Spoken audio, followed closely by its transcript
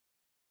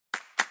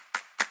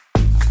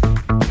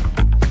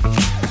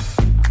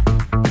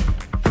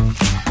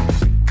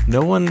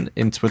no one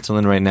in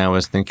Switzerland right now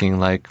is thinking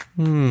like,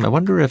 I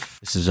wonder if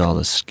this is all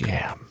a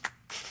scam.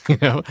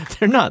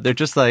 They're not. They're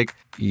just like,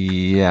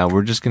 yeah,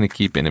 we're just going to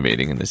keep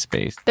innovating in this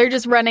space. They're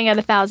just running at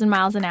 1,000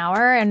 miles an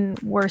hour, and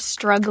we're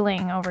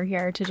struggling over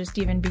here to just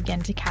even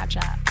begin to catch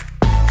up.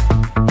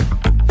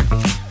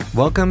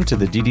 Welcome to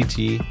the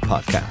DDT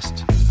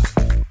podcast.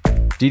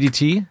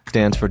 DDT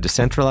stands for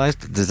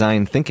Decentralized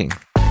Design Thinking.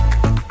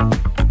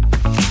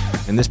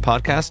 In this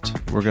podcast,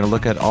 we're going to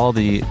look at all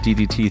the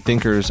DDT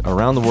thinkers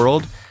around the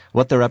world,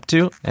 what they're up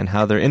to, and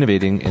how they're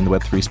innovating in the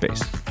Web3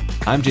 space.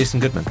 I'm Jason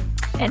Goodman.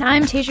 And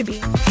I'm Tasia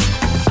B.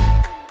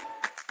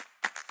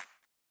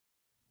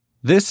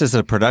 This is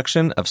a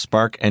production of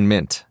Spark and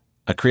Mint,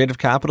 a Creative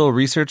Capital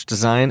research,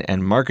 design,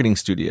 and marketing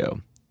studio.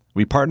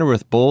 We partner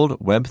with bold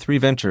Web3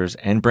 ventures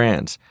and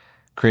brands,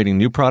 creating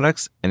new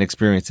products and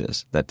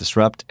experiences that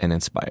disrupt and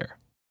inspire.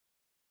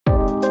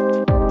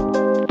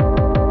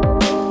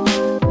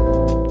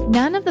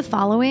 None of the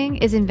following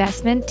is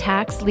investment,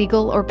 tax,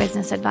 legal, or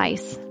business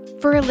advice.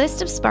 For a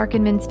list of Spark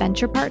and Mint's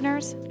venture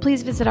partners,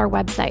 please visit our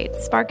website,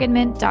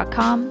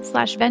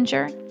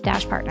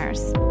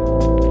 sparkandmint.com/venture-partners.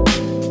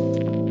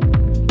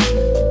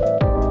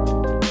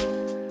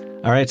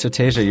 All right, so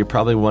Tasia, you're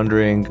probably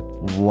wondering,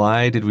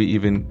 why did we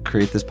even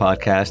create this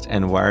podcast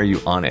and why are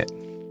you on it?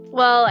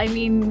 Well, I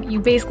mean, you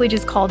basically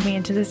just called me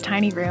into this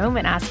tiny room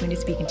and asked me to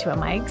speak into a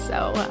mic,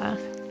 so...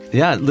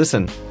 Yeah,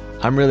 listen,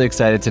 I'm really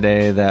excited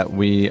today that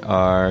we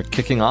are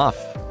kicking off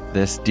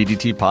this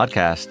DDT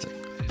podcast.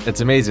 It's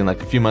amazing.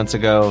 Like a few months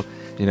ago,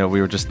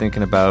 we were just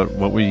thinking about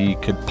what we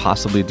could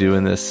possibly do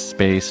in this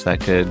space that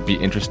could be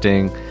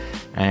interesting.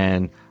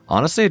 And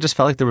honestly, it just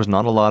felt like there was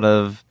not a lot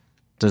of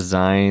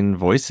design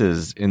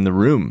voices in the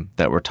room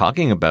that were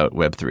talking about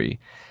Web3.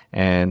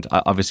 And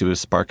obviously with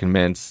Spark and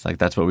Mint, like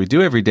that's what we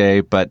do every day.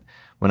 But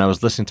when I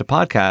was listening to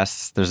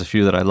podcasts, there's a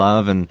few that I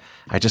love, and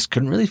I just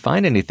couldn't really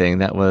find anything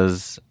that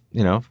was,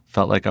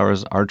 felt like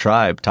our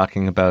tribe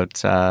talking about,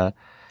 the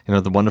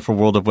wonderful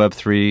world of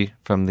Web3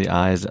 from the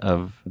eyes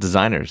of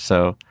designers.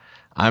 So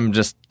I'm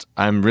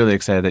really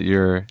excited that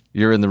you're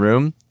in the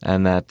room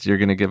and that you're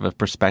going to give a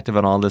perspective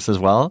on all this as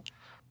well.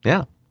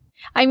 Yeah.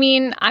 I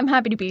mean, I'm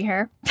happy to be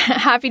here.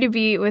 Happy to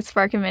be with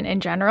Spark and Mint in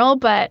general.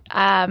 But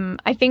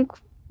I think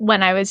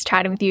when I was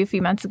chatting with you a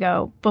few months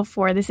ago,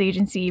 before this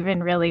agency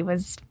even really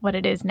was what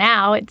it is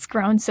now, it's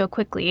grown so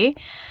quickly.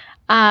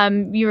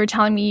 You were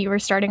telling me you were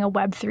starting a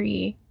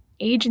Web3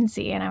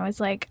 agency, and I was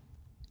like,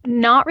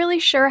 not really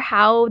sure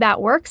how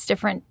that works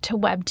different to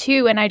Web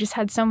 2. And I just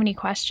had so many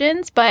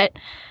questions. But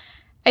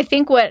I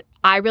think what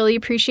I really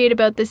appreciate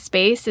about this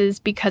space is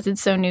because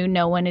it's so new,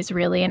 no one is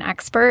really an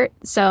expert.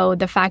 So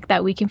the fact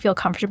that we can feel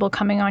comfortable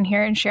coming on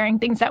here and sharing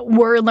things that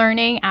we're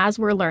learning as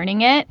we're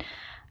learning it,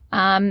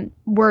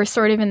 we're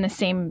sort of in the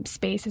same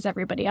space as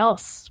everybody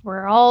else.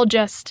 We're all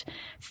just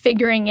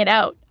figuring it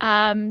out.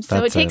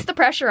 So it takes the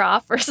pressure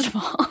off, first of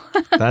all.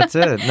 That's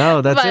it.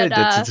 No, that's it.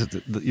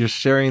 You're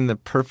sharing the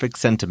perfect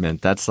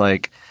sentiment. That's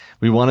like,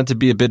 we want it to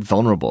be a bit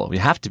vulnerable. We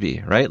have to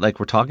be, right? Like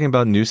we're talking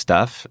about new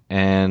stuff.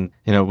 And,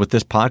 with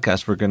this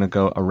podcast, we're going to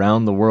go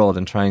around the world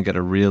and try and get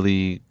a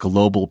really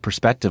global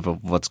perspective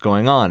of what's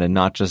going on and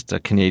not just a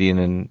Canadian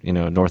and,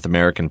 North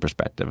American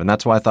perspective. And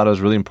that's why I thought it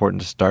was really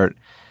important to start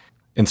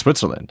in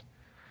Switzerland,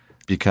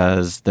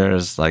 because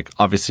there's like,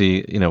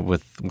 obviously,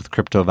 with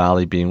Crypto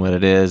Valley being what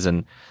it is,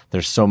 and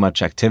there's so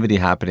much activity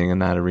happening in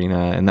that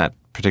arena, in that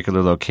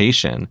particular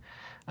location.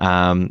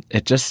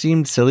 It just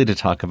seemed silly to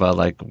talk about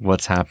like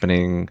what's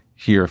happening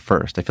here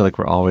first. I feel like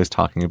we're always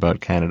talking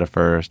about Canada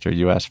first or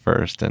US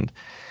first. And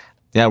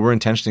yeah, we're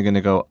intentionally going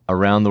to go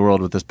around the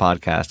world with this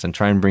podcast and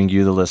try and bring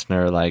you, the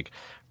listener, like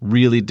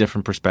really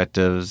different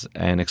perspectives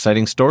and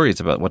exciting stories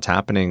about what's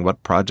happening,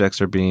 what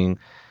projects are being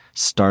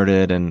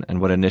started,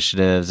 and what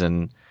initiatives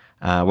and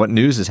what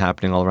news is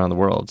happening all around the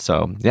world.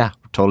 So yeah,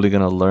 we're totally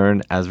going to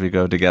learn as we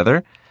go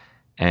together.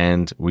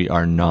 And we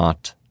are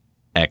not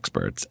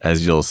experts,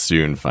 as you'll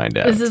soon find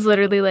out. This is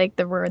literally like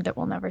the word that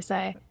we'll never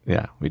say.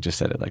 Yeah, we just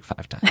said it like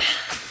 5 times.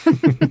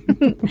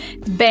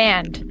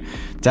 Banned.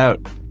 It's out.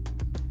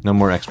 No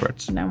more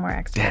experts. No more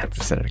experts. Yeah, I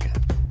said it again.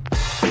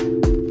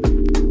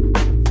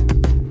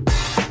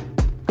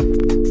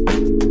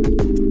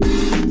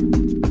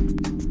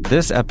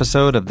 This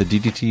episode of the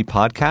DDT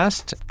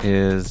podcast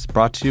is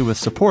brought to you with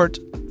support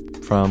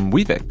from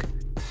Weavik.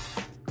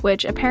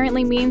 Which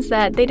apparently means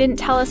that they didn't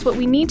tell us what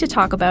we need to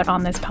talk about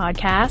on this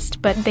podcast,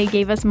 but they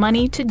gave us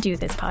money to do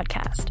this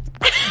podcast.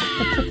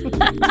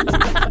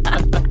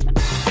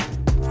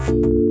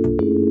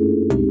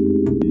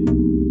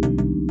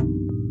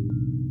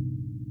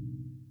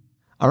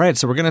 All right,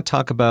 so we're going to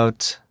talk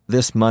about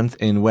this month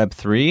in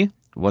Web3,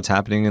 what's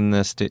happening in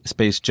this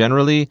space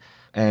generally,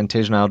 and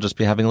Tasia and I will just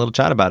be having a little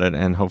chat about it,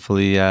 and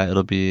hopefully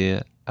it'll be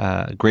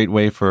a great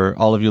way for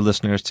all of you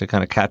listeners to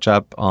kind of catch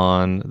up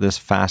on this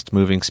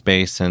fast-moving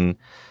space, and in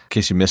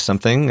case you missed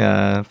something,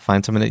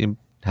 find something that you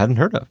hadn't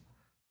heard of.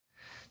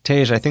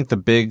 Tasia, I think the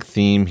big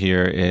theme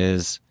here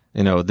is,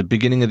 the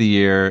beginning of the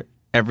year,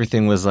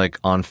 everything was like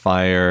on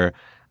fire.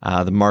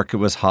 The market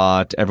was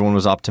hot. Everyone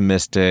was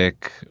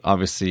optimistic.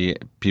 Obviously,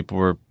 people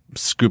were,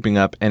 scooping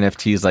up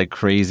NFTs like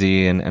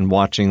crazy and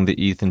watching the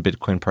ETH and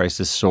Bitcoin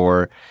prices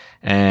soar.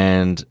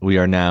 And we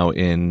are now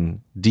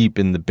deep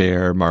in the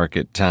bear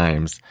market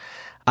times.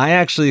 I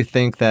actually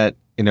think that,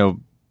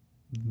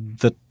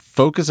 the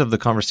focus of the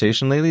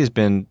conversation lately has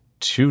been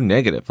too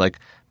negative. Like,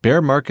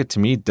 bear market to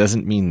me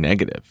doesn't mean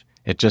negative.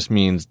 It just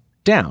means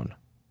down.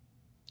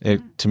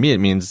 To me, it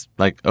means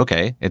like,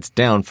 okay, it's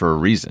down for a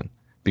reason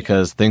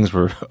because things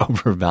were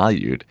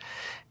overvalued.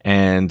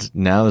 And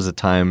now is the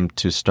time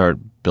to start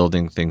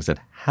building things that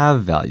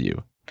have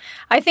value.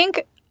 I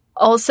think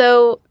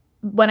also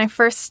when I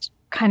first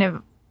kind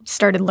of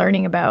started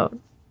learning about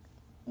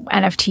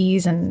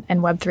NFTs and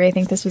Web3, I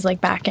think this was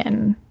like back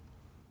in,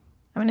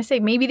 I'm going to say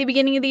maybe the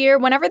beginning of the year,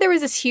 whenever there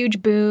was this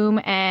huge boom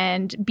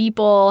and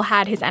Beeple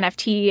had his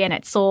NFT and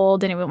it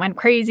sold and it went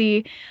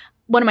crazy.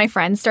 One of my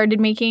friends started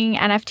making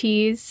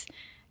NFTs,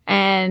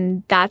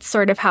 and that's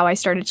sort of how I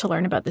started to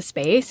learn about the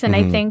space. And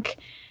I think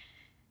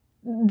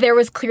there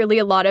was clearly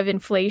a lot of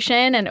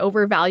inflation and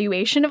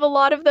overvaluation of a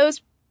lot of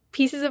those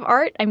pieces of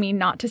art. I mean,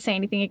 not to say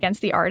anything against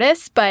the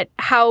artists, but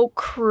how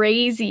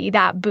crazy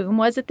that boom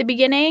was at the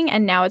beginning,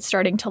 and now it's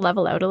starting to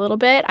level out a little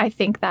bit. I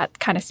think that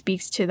kind of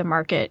speaks to the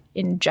market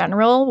in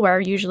general,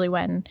 where usually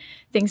when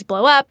things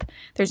blow up,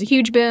 there's a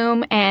huge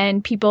boom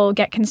and people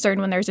get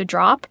concerned when there's a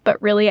drop. But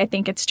really, I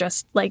think it's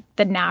just like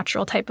the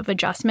natural type of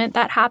adjustment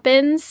that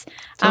happens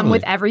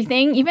with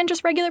everything, even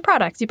just regular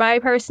products. You buy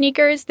a pair of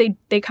sneakers,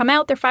 they come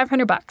out, they're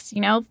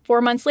 $500.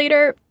 4 months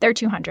later, they're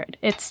 $200.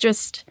 It's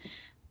just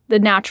the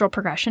natural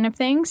progression of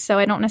things. So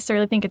I don't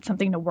necessarily think it's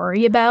something to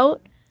worry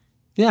about.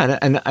 Yeah,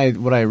 and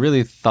what I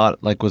really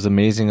thought was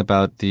amazing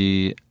about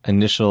the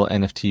initial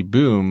NFT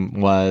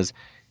boom was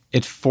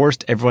it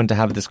forced everyone to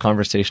have this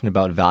conversation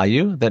about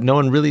value that no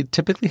one really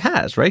typically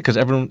has, right? Because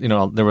everyone,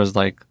 there was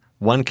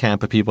one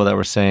camp of people that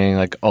were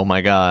saying oh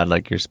my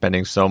God, you're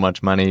spending so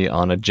much money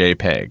on a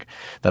JPEG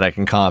that I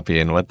can copy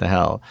and what the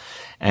hell.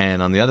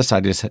 And on the other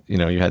side,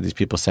 you had these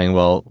people saying,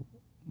 well,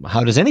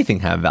 how does anything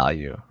have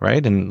value,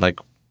 right? And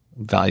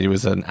value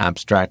is an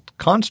abstract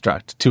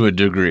construct to a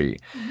degree.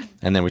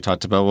 And then we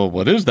talked about, well,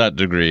 what is that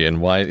degree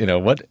and why,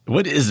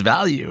 what is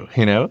value,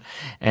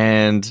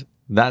 And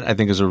that I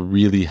think is a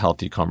really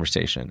healthy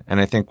conversation.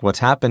 And I think what's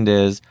happened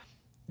is,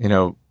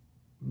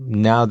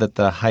 now that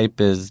the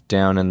hype is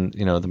down and,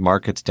 the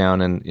market's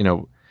down and,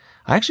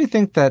 I actually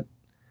think that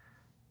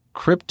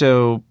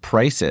crypto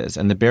prices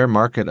and the bear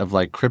market of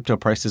crypto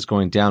prices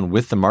going down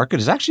with the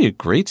market is actually a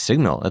great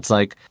signal. It's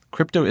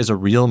crypto is a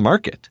real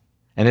market.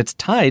 And it's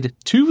tied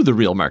to the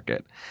real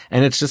market.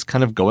 And it's just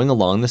kind of going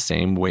along the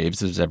same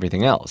waves as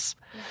everything else.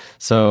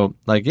 So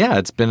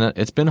it's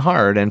been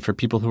hard. And for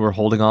people who are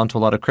holding on to a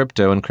lot of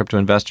crypto and crypto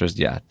investors,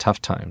 tough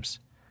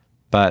times.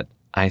 But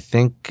I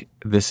think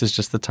this is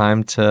just the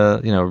time to,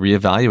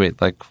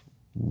 reevaluate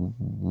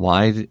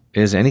why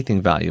is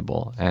anything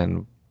valuable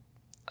and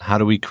how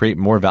do we create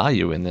more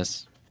value in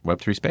this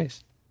Web3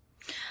 space?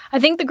 I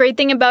think the great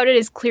thing about it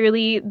is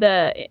clearly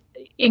the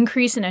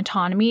increase in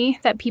autonomy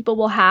that people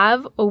will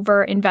have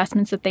over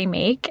investments that they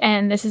make.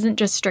 And this isn't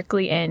just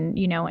strictly in,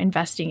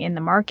 investing in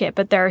the market,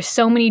 but there are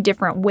so many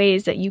different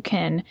ways that you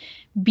can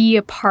be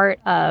a part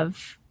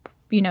of,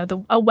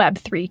 a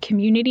Web3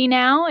 community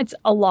now.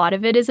 A lot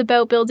of it is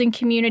about building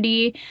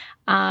community.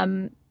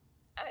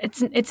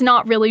 It's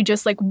not really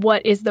just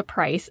what is the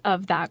price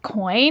of that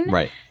coin.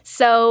 Right.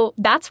 So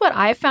that's what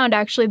I found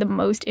actually the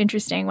most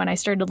interesting when I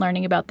started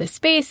learning about this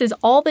space is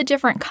all the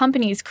different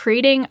companies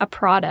creating a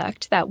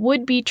product that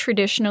would be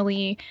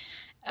traditionally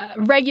a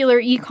regular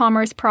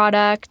e-commerce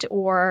product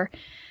or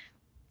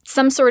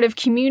some sort of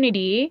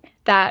community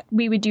that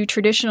we would do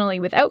traditionally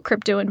without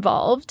crypto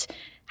involved.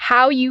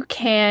 How you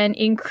can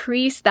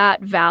increase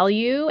that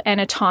value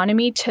and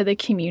autonomy to the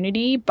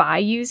community by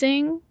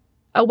using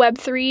a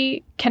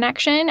Web3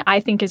 connection, I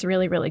think is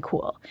really, really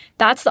cool.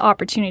 That's the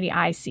opportunity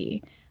I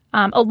see.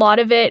 A lot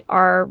of it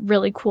are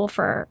really cool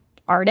for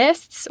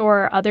artists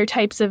or other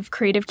types of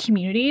creative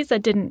communities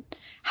that didn't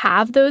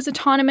have those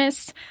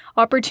autonomous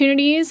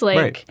opportunities.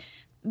 Right.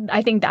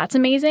 I think that's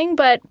amazing.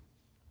 But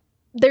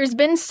there's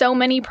been so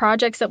many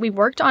projects that we've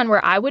worked on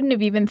where I wouldn't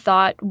have even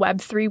thought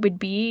Web3 would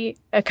be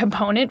a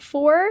component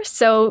for.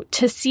 So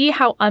to see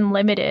how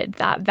unlimited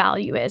that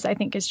value is, I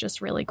think is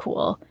just really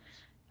cool.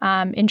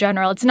 In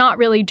general, it's not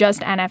really just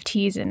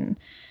NFTs and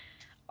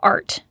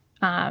art.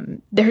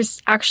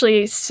 There's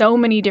actually so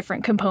many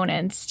different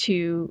components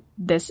to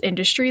this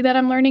industry that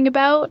I'm learning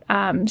about.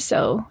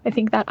 So I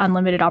think that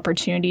unlimited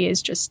opportunity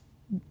is just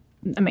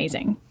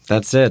amazing.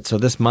 That's it. So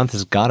this month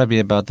has got to be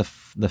about the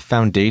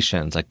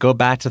foundations. Go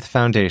back to the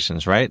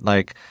foundations, right?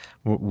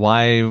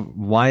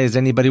 Why is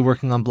anybody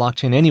working on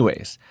blockchain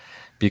anyways?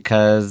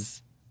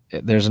 Because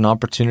there's an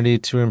opportunity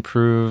to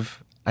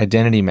improve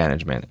identity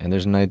management, and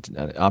there's an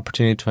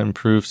opportunity to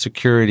improve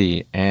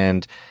security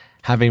and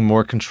having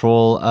more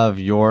control of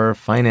your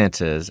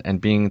finances and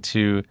being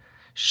to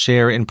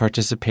share in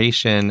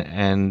participation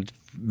and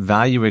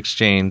value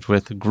exchange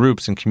with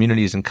groups and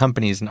communities and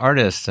companies and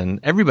artists and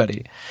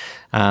everybody.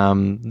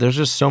 There's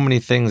just so many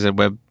things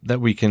that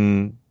we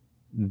can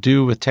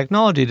do with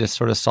technology to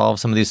sort of solve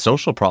some of these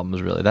social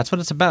problems, really. That's what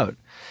it's about.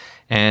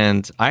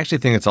 And I actually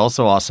think it's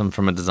also awesome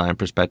from a design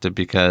perspective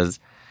because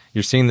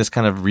you're seeing this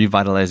kind of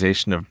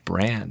revitalization of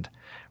brand,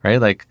 right?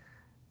 Like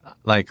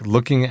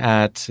looking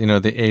at,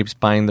 the apes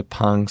buying the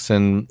punks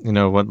and,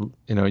 what,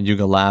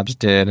 Yuga Labs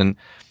did and,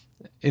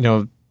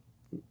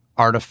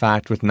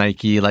 Artifact with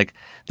Nike. Like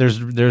there's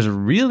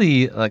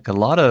really like a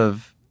lot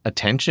of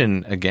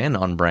attention again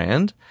on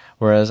brand.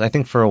 Whereas I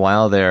think for a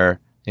while there,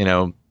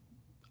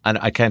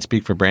 I can't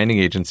speak for branding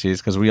agencies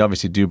because we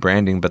obviously do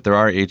branding, but there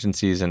are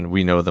agencies and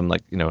we know them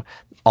like,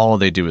 all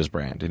they do is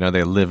brand.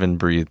 They live and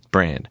breathe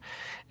brand.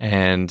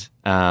 And,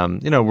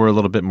 we're a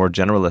little bit more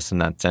generalist in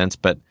that sense,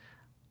 but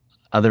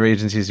other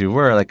agencies who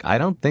were like, I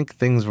don't think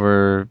things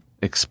were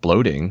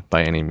exploding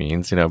by any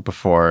means,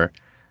 before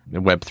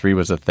Web3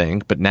 was a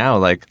thing. But now,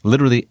 like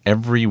literally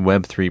every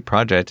Web3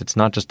 project, it's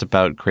not just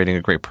about creating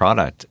a great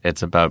product.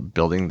 It's about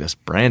building this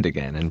brand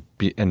again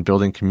and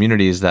building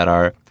communities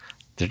that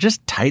they're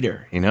just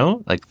tighter,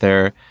 like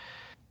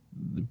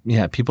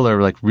people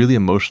are like really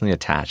emotionally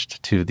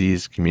attached to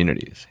these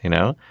communities,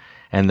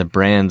 and the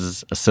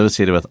brands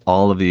associated with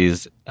all of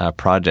these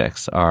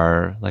projects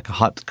are like a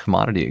hot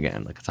commodity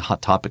again, like it's a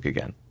hot topic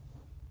again.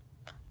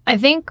 I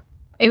think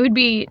it would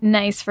be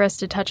nice for us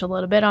to touch a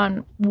little bit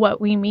on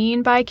what we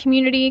mean by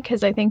community,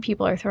 because I think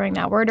people are throwing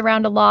that word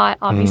around a lot.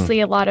 Obviously,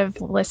 a lot of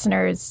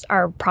listeners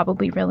are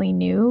probably really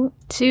new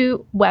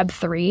to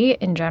Web3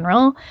 in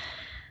general.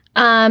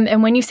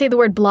 And when you say the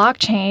word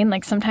blockchain,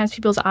 like sometimes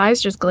people's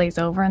eyes just glaze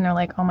over and they're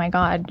like, oh my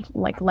God,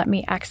 like let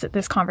me exit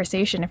this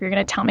conversation. If you're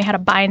going to tell me how to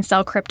buy and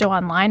sell crypto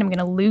online, I'm going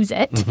to lose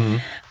it.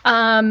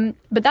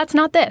 But that's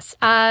not this.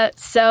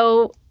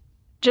 So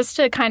just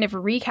to kind of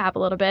recap a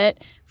little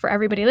bit for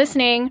everybody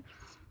listening,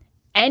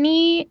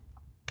 any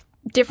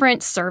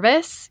different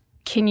service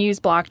can use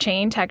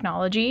blockchain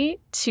technology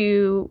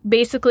to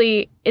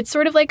basically, it's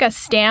sort of like a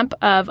stamp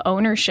of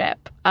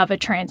ownership of a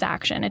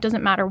transaction. It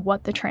doesn't matter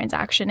what the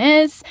transaction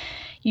is.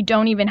 You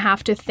don't even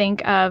have to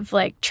think of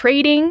like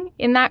trading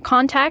in that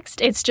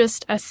context. It's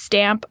just a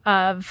stamp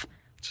of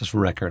just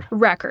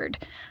record.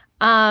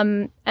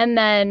 And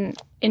then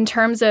in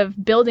terms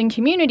of building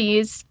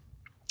communities,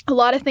 a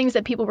lot of things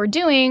that people were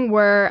doing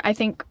were, I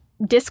think,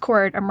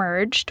 Discord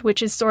emerged,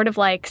 which is sort of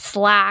like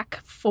Slack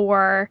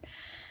for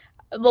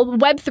the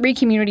Web3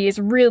 community is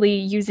really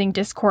using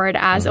Discord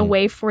as a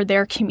way for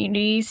their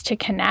communities to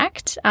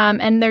connect.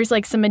 And there's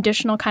like some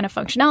additional kind of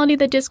functionality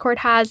that Discord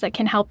has that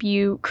can help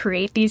you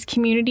create these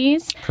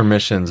communities.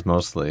 Permissions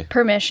mostly.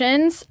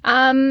 Permissions.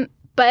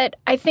 But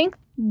I think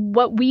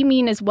what we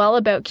mean as well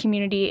about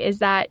community is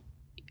that,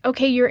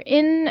 okay, you're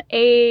in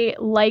a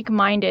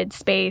like-minded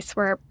space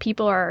where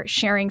people are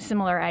sharing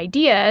similar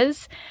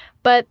ideas,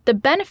 but the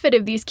benefit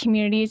of these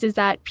communities is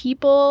that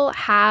people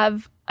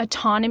have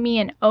autonomy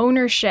and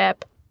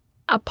ownership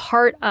a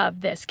part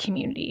of this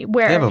community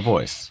where they have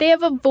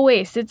a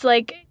voice. It's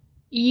like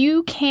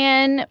you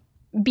can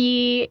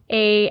be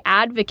a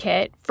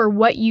advocate for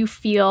what you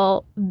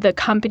feel the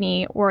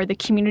company or the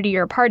community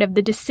you're a part of,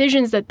 the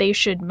decisions that they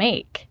should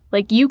make.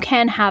 Like you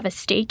can have a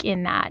stake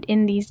in that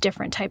in these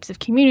different types of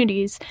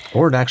communities.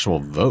 Or an actual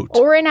vote.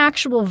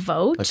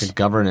 Like a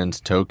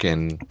governance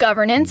token. That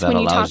when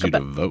you allows talk you to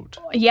vote.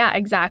 Yeah,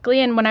 exactly.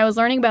 And when I was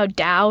learning about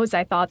DAOs,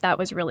 I thought that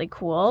was really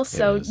cool.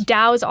 So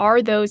DAOs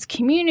are those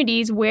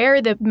communities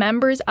where the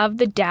members of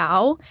the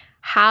DAO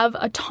have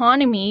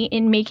autonomy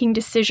in making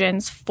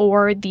decisions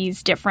for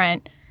these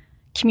different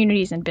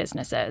communities and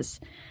businesses.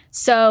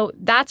 So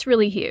that's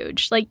really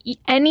huge. Like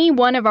any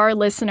one of our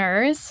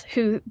listeners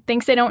who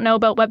thinks they don't know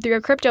about Web3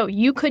 or crypto,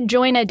 you could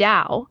join a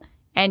DAO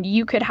and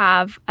you could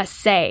have a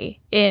say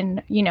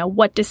in,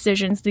 what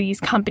decisions these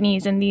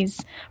companies and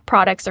these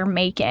products are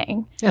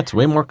making. Yeah, it's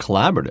way more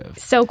collaborative.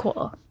 So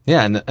cool.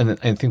 Yeah, and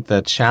I think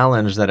the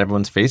challenge that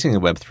everyone's facing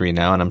in Web3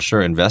 now, and I'm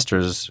sure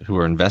investors who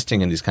are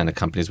investing in these kind of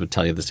companies would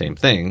tell you the same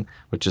thing,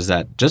 which is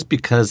that just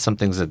because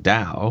something's a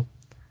DAO,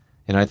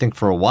 I think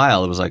for a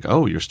while it was like,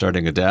 oh, you're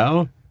starting a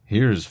DAO?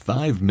 Here's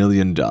 $5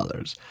 million.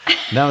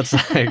 Now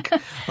it's like,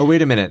 oh,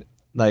 wait a minute.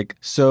 Like,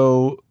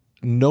 so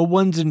no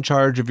one's in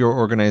charge of your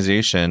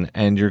organization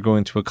and you're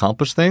going to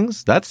accomplish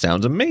things? That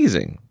sounds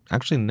amazing.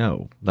 Actually,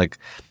 no. Like,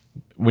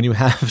 when you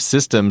have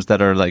systems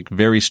that are like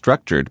very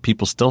structured,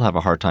 people still have a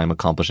hard time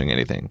accomplishing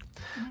anything.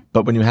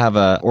 But when you have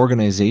an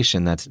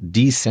organization that's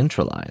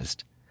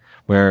decentralized,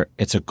 where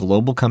it's a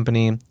global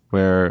company,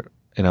 where,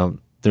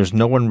 there's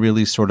no one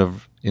really sort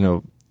of,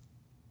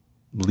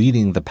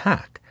 leading the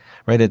pack,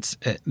 right?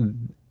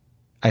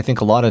 I think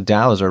a lot of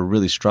DAOs are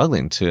really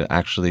struggling to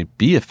actually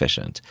be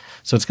efficient.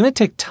 So it's going to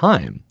take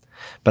time.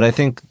 But I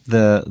think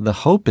the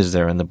hope is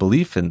there and the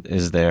belief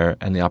is there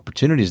and the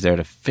opportunity is there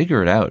to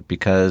figure it out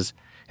because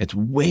it's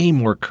way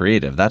more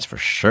creative, that's for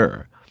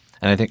sure.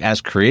 And I think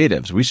as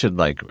creatives, we should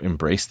like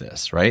embrace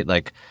this, right?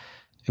 Like,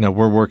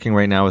 we're working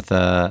right now with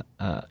a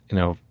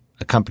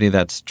company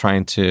that's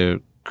trying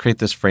to create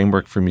this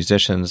framework for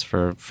musicians,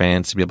 for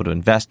fans to be able to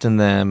invest in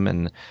them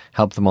and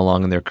help them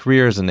along in their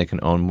careers, and they can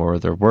own more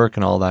of their work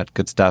and all that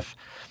good stuff.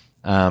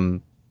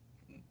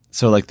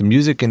 So like the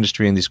music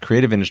industry and these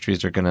creative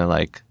industries are going to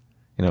like,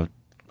 you know,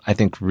 I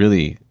think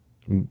really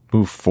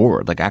move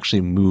forward, like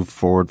actually move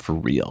forward for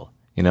real,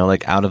 you know,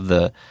 like out of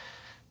the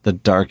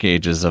dark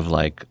ages of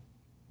like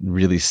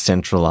really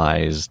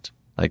centralized,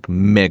 like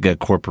mega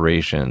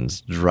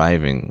corporations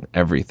driving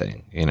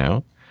everything, you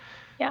know?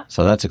 Yeah.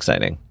 So that's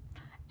exciting.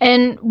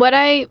 And what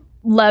I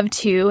love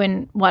too,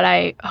 and what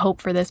I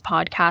hope for this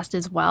podcast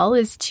as well,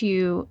 is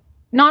to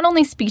not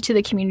only speak to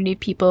the community of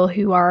people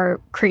who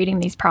are creating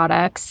these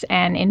products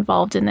and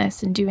involved in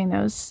this and doing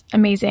those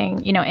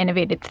amazing, you know,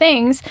 innovative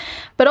things,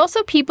 but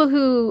also people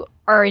who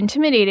are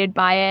intimidated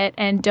by it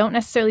and don't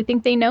necessarily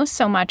think they know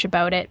so much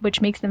about it,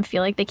 which makes them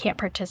feel like they can't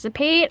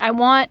participate. I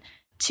want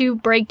to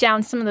break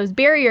down some of those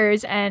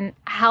barriers and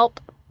help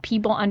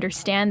people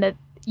understand that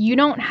you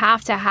don't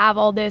have to have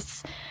all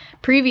this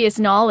previous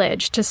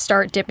knowledge to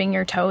start dipping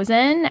your toes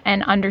in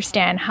and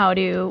understand how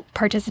to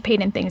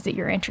participate in things that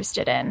you're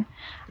interested in.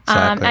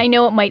 Exactly. I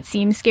know it might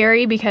seem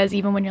scary because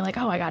even when you're like,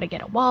 oh, I got to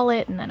get a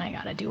wallet and then I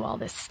got to do all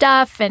this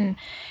stuff. And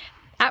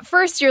at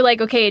first you're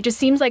like, okay, it just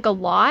seems like a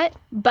lot,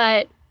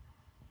 but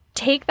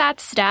take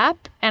that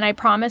step. And I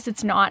promise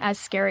it's not as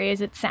scary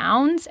as it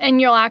sounds. And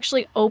you'll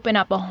actually open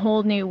up a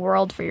whole new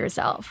world for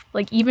yourself.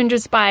 Like even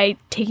just by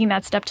taking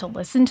that step to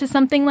listen to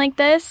something like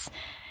this,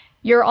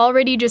 you're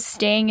already just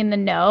staying in the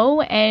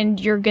know and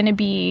you're going to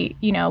be,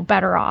 you know,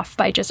 better off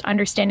by just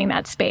understanding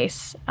that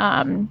space.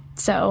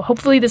 So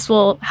hopefully this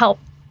will help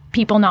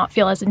people not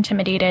feel as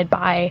intimidated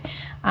by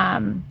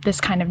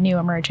this kind of new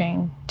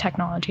emerging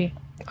technology.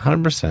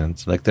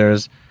 100%. Like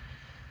there's,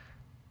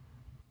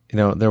 you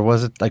know, there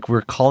wasn't, like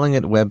we're calling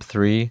it Web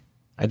 3.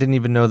 I didn't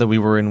even know that we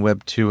were in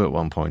Web 2 at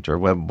one point or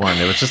Web 1.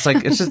 It was just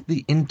like, it's just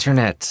the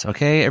internet,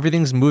 okay?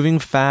 Everything's moving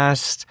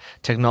fast.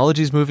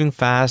 Technology's moving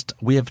fast.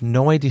 We have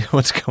no idea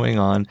what's going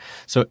on.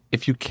 So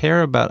if you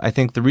care about, I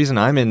think the reason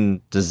I'm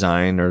in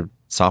design or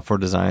software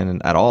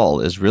design at all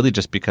is really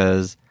just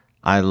because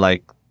I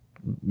like,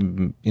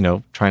 you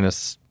know, trying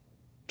to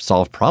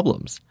solve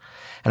problems.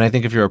 And I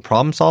think if you're a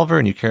problem solver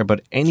and you care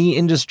about any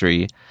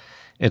industry,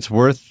 it's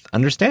worth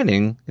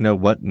understanding, you know,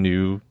 what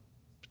new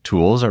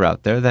tools are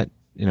out there that,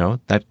 you know,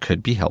 that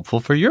could be helpful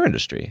for your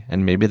industry.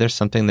 And maybe there's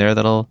something there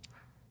that'll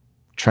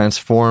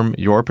transform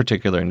your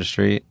particular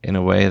industry in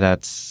a way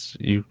that's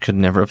you could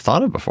never have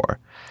thought of before.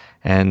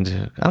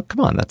 And oh, come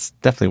on, that's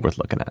definitely worth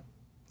looking at.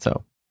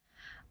 So.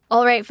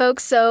 All right,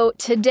 folks. So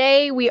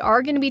today we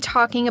are going to be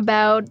talking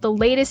about the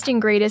latest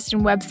and greatest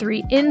in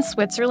Web3 in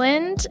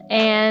Switzerland.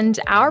 And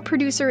our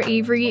producer,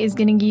 Avery, is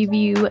going to give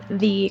you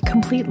the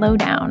complete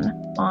lowdown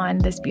on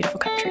this beautiful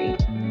country.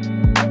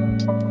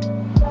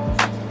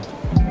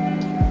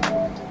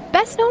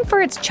 Best known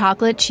for its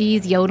chocolate,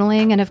 cheese,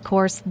 yodeling, and of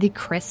course, the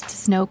crisp,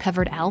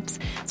 snow-covered Alps,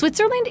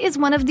 Switzerland is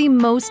one of the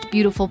most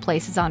beautiful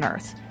places on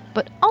Earth,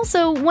 but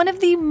also one of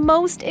the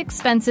most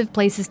expensive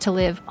places to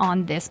live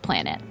on this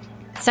planet.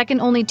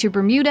 Second only to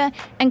Bermuda,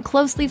 and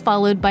closely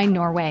followed by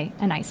Norway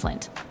and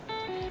Iceland.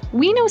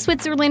 We know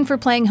Switzerland for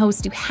playing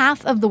host to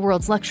half of the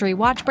world's luxury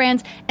watch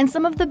brands and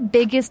some of the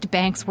biggest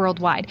banks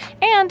worldwide,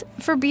 and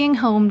for being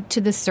home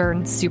to the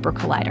CERN Super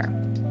Collider.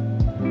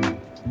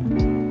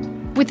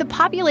 With a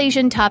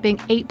population topping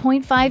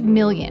 8.5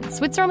 million,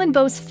 Switzerland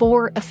boasts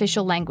 4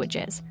 official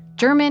languages: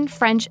 German,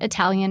 French,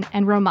 Italian,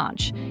 and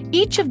Romansh,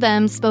 each of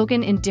them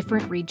spoken in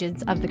different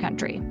regions of the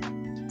country.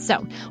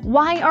 So,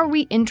 why are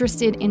we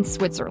interested in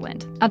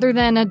Switzerland, other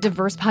than a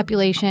diverse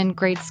population,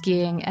 great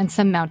skiing, and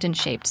some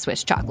mountain-shaped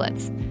Swiss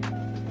chocolates?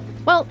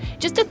 Well,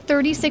 just a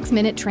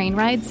 36-minute train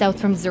ride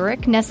south from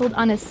Zurich, nestled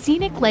on a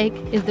scenic lake,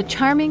 is the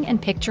charming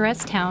and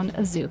picturesque town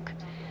of Zug.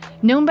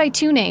 Known by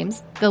 2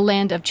 names, the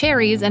land of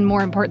cherries, and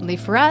more importantly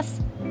for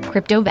us,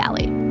 Crypto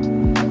Valley.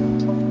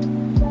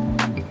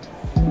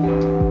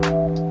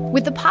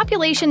 With a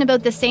population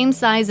about the same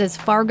size as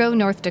Fargo,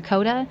 North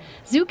Dakota,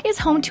 Zug is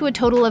home to a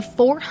total of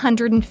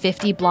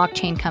 450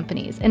 blockchain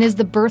companies and is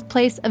the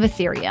birthplace of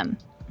Ethereum.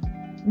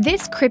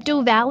 This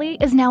Crypto Valley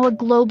is now a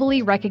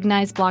globally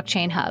recognized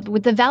blockchain hub,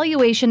 with the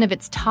valuation of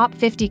its top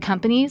 50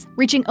 companies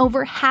reaching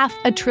over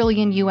 $500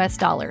 billion,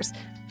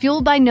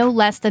 fueled by no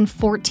less than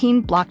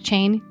 14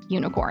 blockchain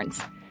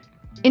unicorns.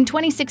 In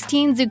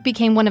 2016, Zug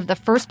became one of the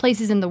first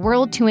places in the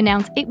world to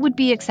announce it would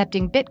be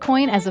accepting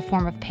Bitcoin as a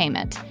form of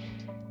payment.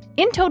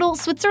 In total,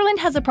 Switzerland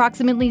has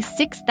approximately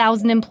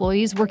 6,000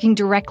 employees working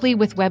directly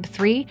with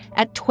Web3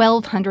 at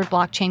 1,200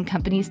 blockchain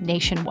companies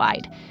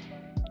nationwide,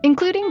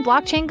 including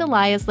blockchain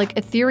Goliaths like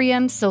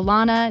Ethereum,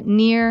 Solana,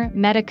 Near,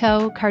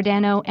 Medico,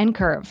 Cardano, and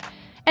Curve.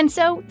 And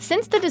so,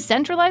 since the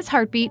decentralized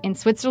heartbeat in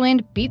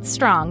Switzerland beats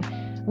strong,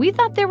 we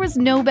thought there was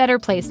no better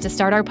place to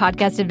start our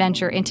podcast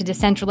adventure into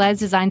decentralized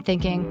design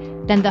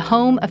thinking than the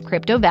home of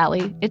Crypto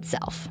Valley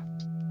itself.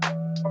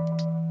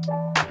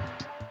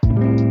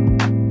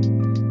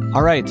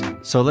 All right,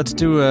 so let's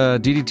do a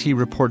DDT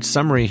report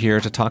summary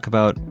here to talk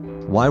about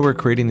why we're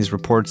creating these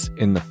reports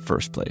in the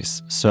first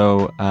place.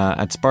 So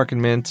at Spark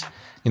and Mint,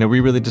 we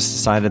really just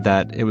decided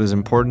that it was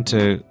important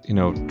to,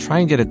 try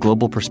and get a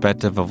global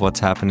perspective of what's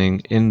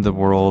happening in the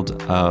world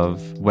of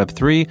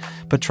Web3,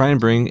 but try and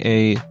bring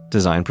a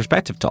design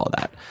perspective to all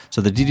that.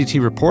 So the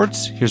DDT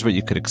reports, here's what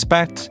you could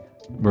expect.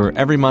 We're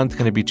every month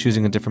going to be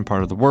choosing a different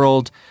part of the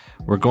world.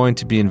 We're going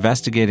to be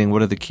investigating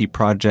what are the key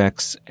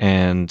projects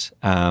and,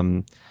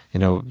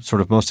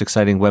 sort of most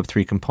exciting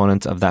Web3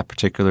 components of that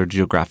particular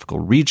geographical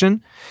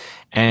region.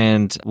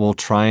 And we'll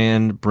try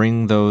and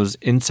bring those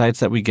insights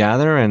that we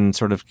gather and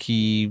sort of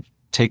key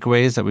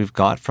takeaways that we've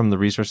got from the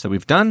research that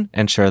we've done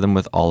and share them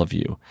with all of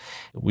you.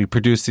 We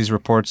produce these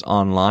reports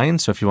online,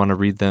 so if you want to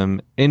read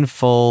them in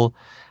full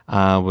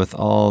with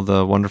all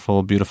the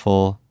wonderful,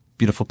 beautiful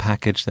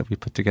package that we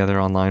put together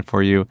online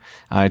for you,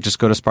 just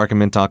go to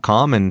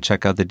sparkandmint.com and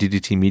check out the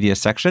DDT Media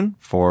section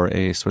for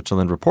a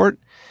Switzerland report.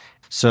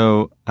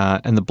 So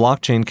in the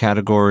blockchain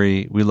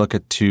category, we look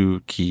at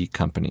two key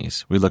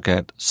companies. We look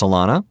at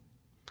Solana.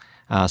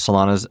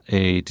 Solana is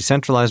a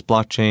decentralized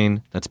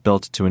blockchain that's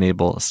built to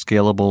enable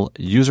scalable,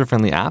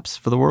 user-friendly apps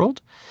for the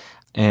world.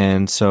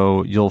 And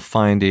so you'll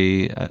find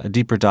a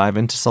deeper dive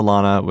into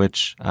Solana,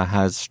 which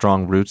has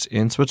strong roots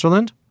in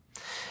Switzerland.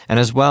 And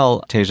as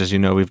well, Tej, as you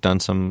know, we've done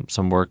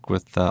some work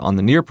with on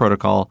the Near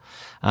protocol.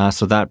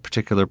 So that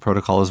particular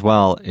protocol as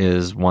well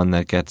is one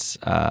that gets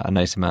a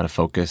nice amount of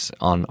focus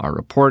on our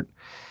report.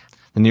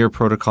 The Near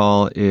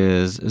protocol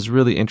is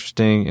really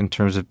interesting in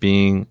terms of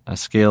being a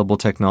scalable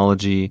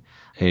technology,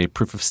 a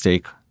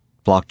proof-of-stake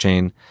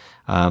blockchain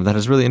that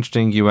has really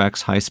interesting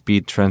UX,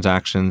 high-speed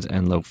transactions,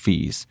 and low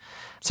fees.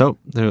 So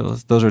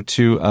those are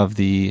two of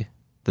the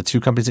two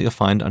companies that you'll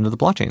find under the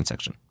blockchain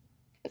section.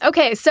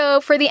 Okay,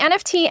 so for the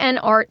NFT and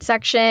art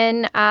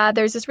section,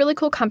 there's this really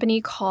cool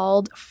company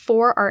called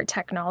 4Art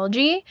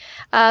Technology.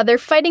 They're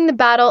fighting the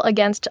battle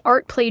against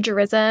art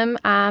plagiarism,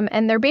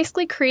 and they're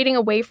basically creating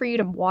a way for you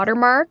to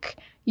watermark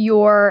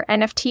your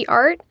NFT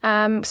art,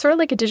 sort of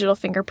like a digital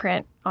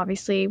fingerprint.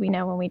 Obviously, we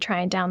know when we try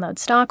and download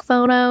stock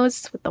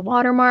photos with the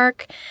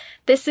watermark.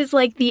 This is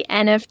like the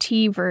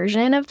NFT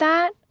version of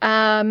that.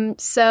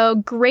 So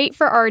great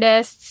for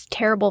artists,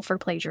 terrible for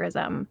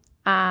plagiarism.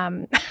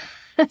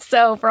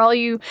 So for all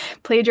you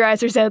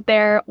plagiarizers out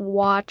there,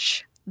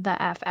 watch the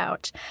F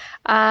out.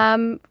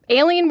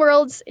 Alien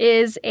Worlds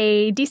is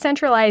a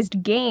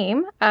decentralized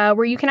game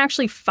where you can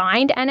actually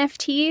find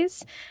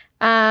NFTs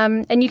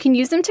and you can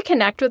use them to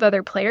connect with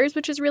other players,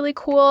 which is really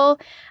cool.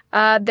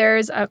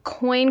 There's a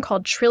coin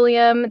called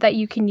Trillium that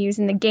you can use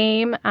in the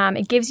game.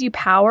 It gives you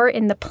power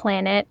in the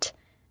planet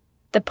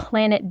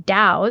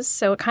DAOs.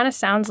 So it kind of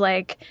sounds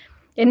like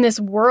in this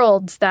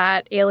world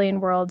that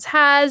Alien Worlds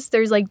has,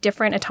 there's like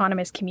different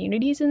autonomous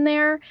communities in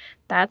there.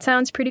 That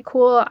sounds pretty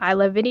cool. I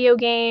love video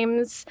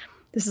games.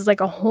 This is like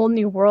a whole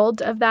new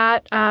world of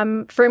that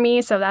for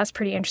me. So that's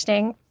pretty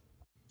interesting.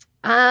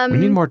 We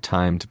need more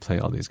time to play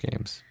all these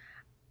games.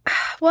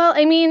 Well,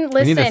 I mean,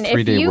 listen,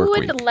 if you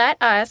would week.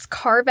 let us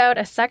carve out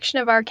a section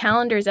of our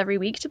calendars every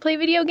week to play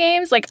video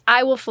games, like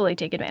I will fully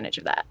take advantage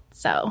of that.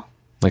 So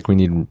like we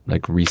need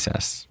like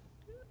recess.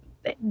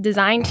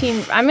 Design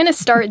team. I'm going to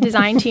start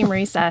design team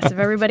recess. If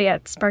everybody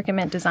at Spark and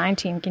Mint design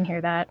team can hear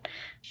that.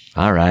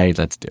 All right,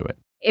 let's do it.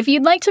 If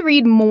you'd like to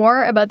read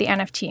more about the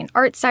NFT and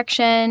art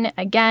section,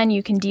 again,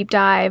 you can deep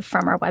dive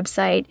from our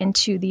website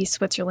into the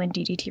Switzerland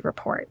DDT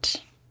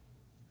report.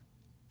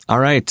 All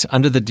right,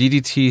 under the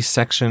DDT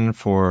section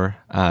for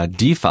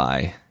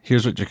DeFi,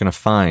 here's what you're going to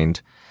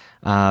find.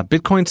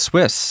 Bitcoin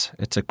Swiss,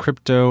 it's a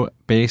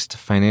crypto-based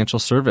financial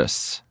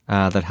service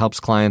that helps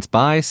clients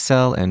buy,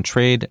 sell, and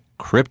trade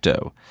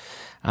crypto.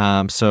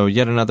 So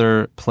yet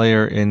another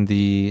player in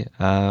the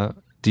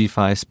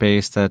DeFi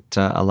space that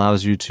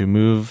allows you to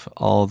move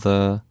all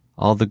the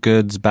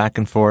goods back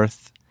and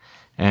forth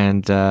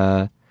and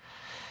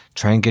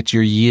try and get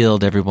your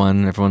yield,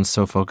 everyone. Everyone's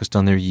so focused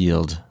on their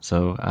yield.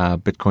 So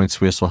Bitcoin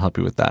Swiss will help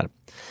you with that.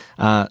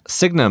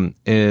 Sygnum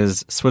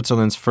is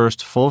Switzerland's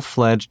first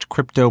full-fledged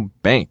crypto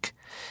bank.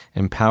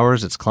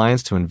 Empowers its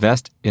clients to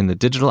invest in the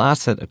digital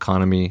asset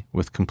economy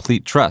with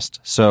complete trust.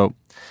 So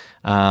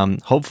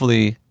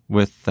hopefully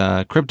with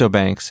crypto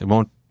banks, it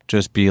won't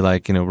just be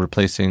like,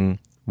 replacing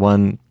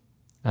one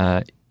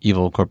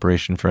evil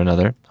corporation for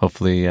another.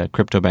 Hopefully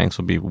crypto banks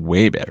will be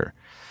way better.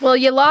 Well,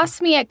 you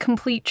lost me at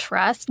complete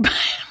trust, but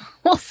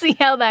we'll see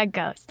how that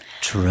goes.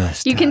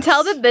 Trust You us. can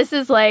tell that this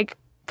is like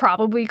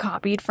probably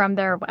copied from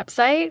their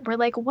website. We're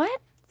like,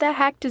 what the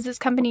heck does this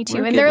company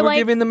do? And we're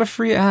giving them a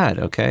free ad,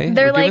 okay?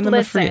 They're we're like, giving them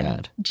listen, a free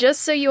ad.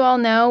 just so you all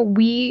know,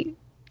 we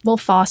will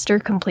foster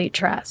complete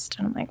trust.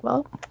 And I'm like,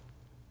 well,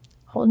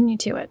 holding you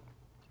to it.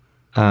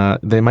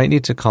 They might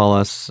need to call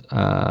us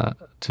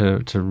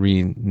to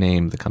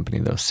rename the company,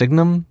 though.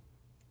 Sygnum?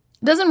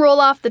 Doesn't roll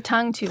off the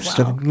tongue too well.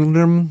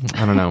 Sygnum?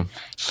 I don't know.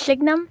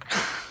 Sygnum?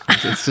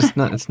 It's just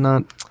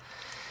not,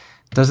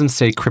 doesn't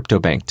say crypto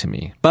bank to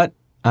me. But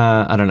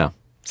I don't know.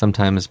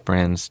 Sometimes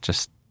brands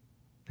just,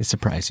 they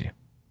surprise you.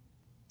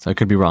 So I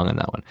could be wrong on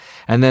that one.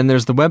 And then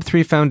there's the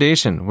Web3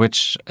 Foundation,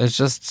 which is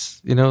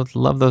just,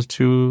 love those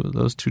two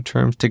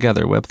terms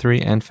together,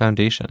 Web3 and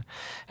Foundation.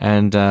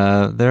 And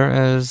they're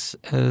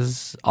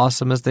as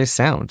awesome as they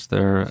sound.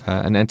 They're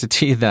an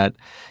entity that,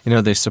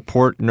 they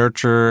support,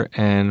 nurture,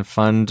 and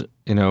fund,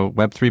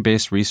 Web3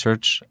 based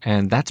research.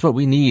 And that's what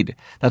we need.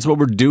 That's what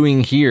we're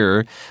doing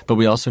here. But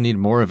we also need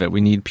more of it.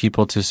 We need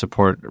people to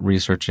support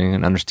researching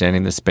and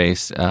understanding the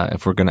space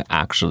if we're going to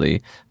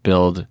actually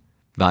build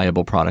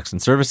valuable products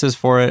and services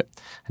for it.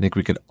 I think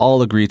we could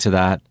all agree to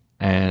that.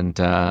 And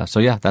that's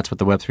what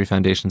the Web3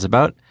 Foundation is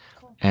about.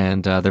 Cool.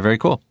 And they're very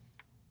cool.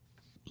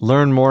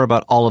 Learn more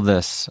about all of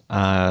this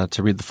to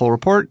read the full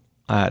report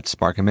at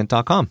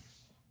sparkandmint.com.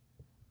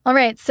 All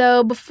right.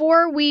 So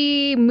before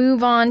we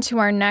move on to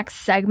our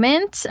next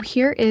segment,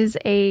 here is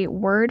a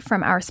word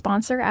from our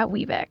sponsor at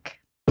Weavik.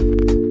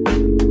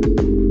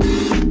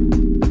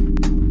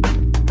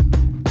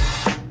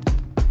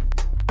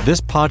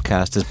 This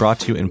podcast is brought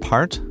to you in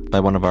part by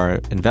one of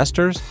our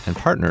investors and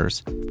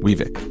partners,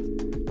 Weavik.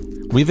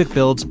 Weavik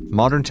builds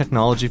modern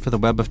technology for the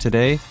web of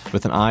today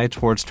with an eye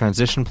towards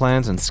transition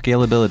plans and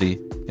scalability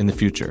in the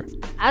future.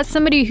 As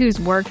somebody who's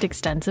worked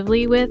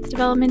extensively with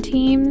development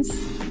teams,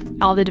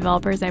 all the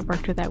developers I've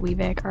worked with at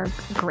Weavik are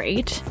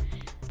great.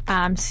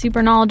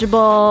 Super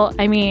knowledgeable.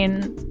 I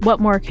mean, what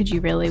more could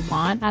you really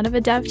want out of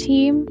a dev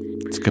team?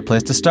 It's a good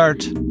place to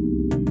start.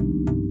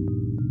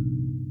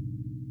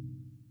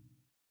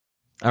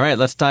 All right,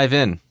 let's dive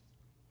in.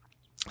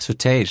 So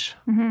Tej,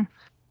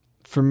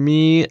 for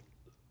me,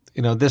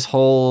 this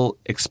whole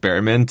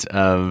experiment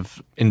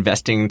of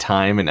investing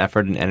time and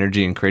effort and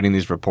energy in creating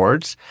these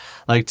reports,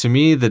 to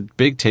me, the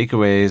big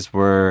takeaways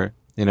were,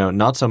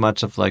 not so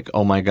much of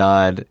oh my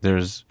God,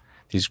 there's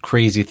these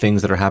crazy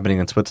things that are happening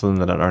in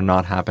Switzerland that are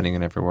not happening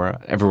in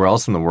everywhere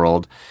else in the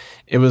world.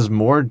 It was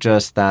more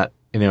just that,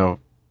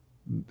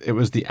 it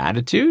was the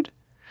attitude.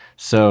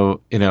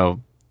 So,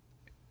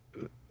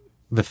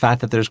 the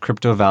fact that there's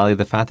Crypto Valley,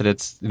 the fact that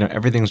it's,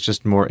 everything's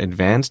just more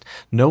advanced.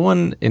 No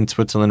one in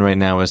Switzerland right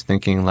now is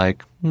thinking I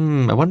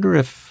wonder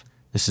if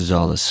this is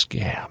all a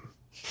scam.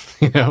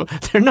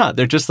 They're not.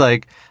 They're just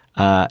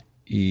we're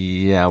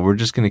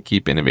just going to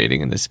keep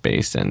innovating in this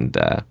space and,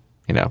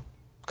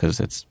 because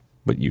it's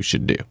what you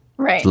should do.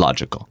 Right. It's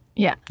logical.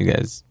 Yeah. You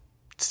guys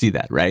see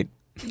that, right?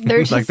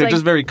 They're just they're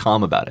just very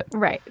calm about it.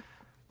 Right.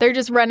 They're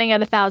just running at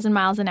 1,000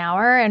 miles an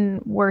hour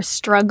and we're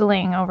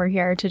struggling over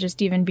here to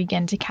just even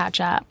begin to catch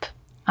up.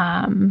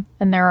 And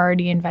they're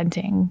already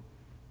inventing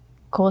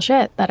cool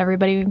shit that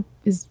everybody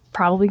is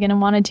probably going to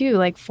want to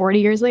do 40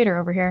 years later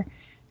over here.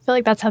 I feel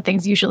like that's how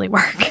things usually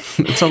work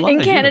It's a lot in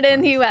of Canada unicorns.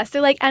 and the US.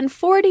 They're and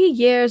 40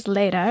 years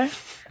later,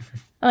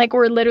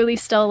 we're literally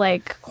still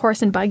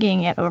horse and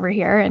buggying it over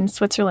here. And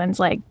Switzerland's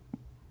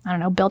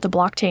built a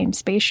blockchain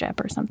spaceship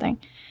or something.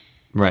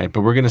 Right,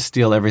 but we're going to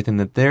steal everything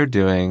that they're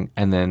doing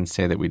and then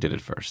say that we did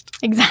it first.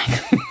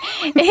 Exactly.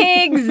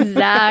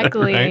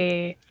 Exactly.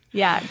 Right?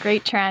 Yeah,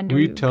 great trend.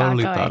 We got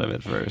totally going. thought of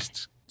it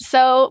first.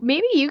 So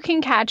maybe you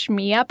can catch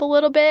me up a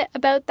little bit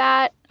about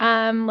that.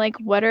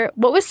 What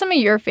was some of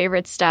your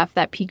favorite stuff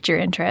that piqued your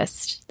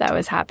interest that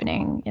was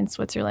happening in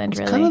Switzerland,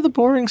 really? It's kind of the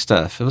boring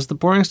stuff. It was the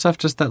boring stuff,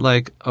 just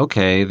that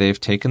okay, they've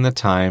taken the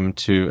time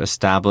to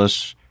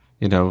establish,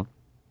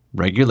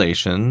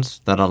 regulations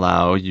that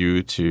allow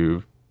you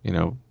to,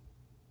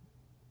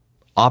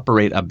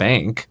 operate a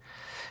bank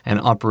and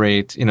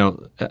operate,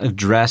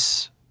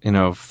 address,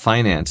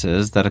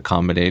 finances that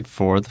accommodate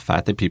for the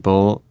fact that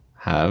people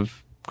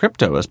have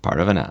crypto as part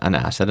of an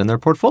asset in their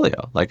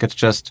portfolio. It's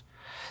just,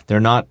 they're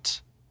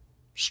not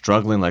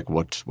struggling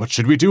what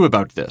should we do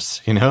about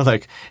this? In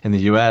the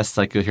US,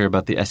 you'll hear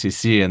about the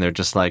SEC and they're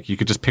just you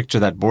could just picture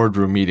that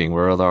boardroom meeting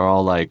where they're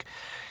all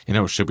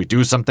should we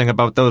do something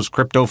about those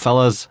crypto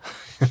fellas?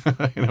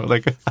 I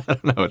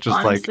don't know. It's just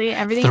honestly,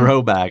 everything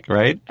throwback,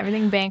 right?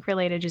 Everything bank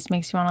related just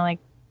makes you want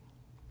to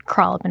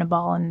crawl up in a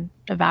ball and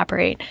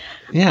evaporate.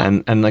 Yeah,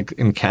 and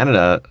in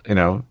Canada,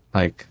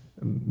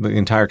 the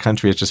entire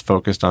country is just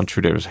focused on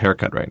Trudeau's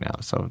haircut right now.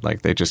 So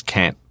they just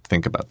can't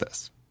think about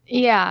this.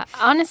 Yeah,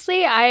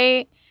 honestly,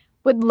 I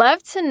would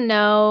love to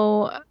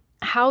know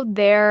how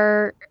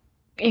they're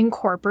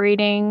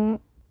incorporating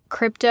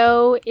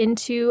crypto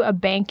into a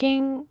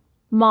banking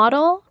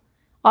model.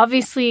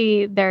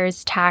 Obviously,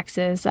 there's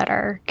taxes that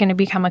are going to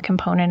become a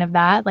component of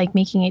that,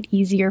 making it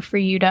easier for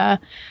you to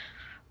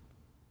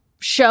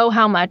show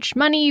how much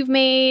money you've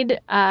made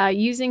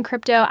using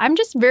crypto. I'm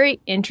just very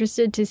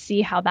interested to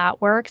see how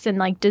that works.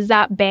 And does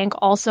that bank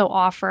also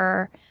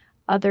offer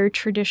other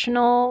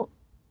traditional,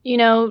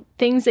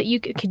 things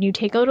that can you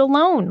take out a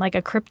loan, like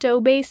a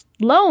crypto-based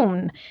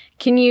loan?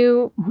 Can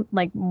you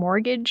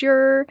mortgage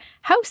your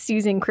house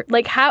using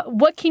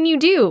what can you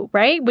do,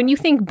 right? When you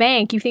think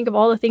bank, you think of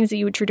all the things that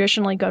you would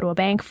traditionally go to a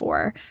bank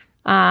for.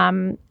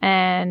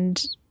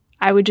 And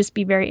I would just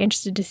be very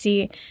interested to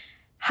see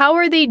how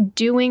are they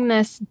doing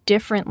this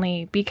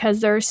differently, because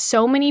there are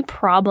so many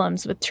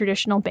problems with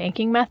traditional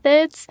banking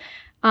methods.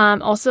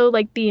 Also,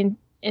 the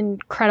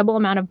incredible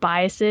amount of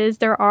biases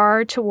there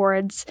are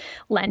towards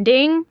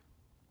lending.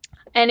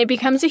 And it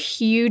becomes a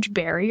huge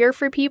barrier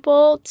for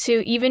people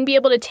to even be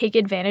able to take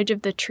advantage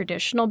of the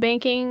traditional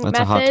banking methods.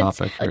 That's a hot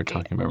topic you're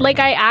talking about right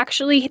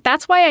now.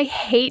 That's why I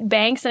hate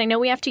banks, and I know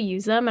we have to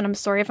use them, and I'm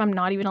sorry if I'm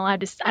not even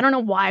allowed to, I don't know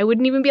why I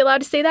wouldn't even be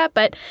allowed to say that,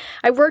 but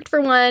I worked for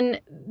one.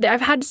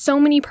 I've had so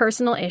many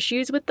personal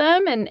issues with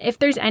them, and if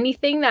there's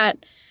anything that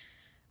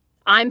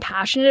I'm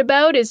passionate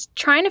about is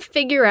trying to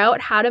figure out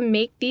how to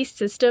make these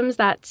systems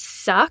that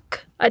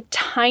suck a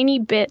tiny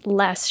bit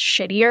less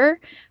shittier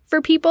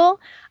for people.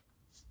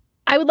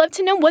 I would love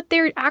to know what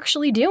they're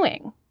actually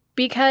doing,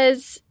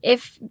 because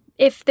if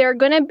they're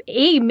going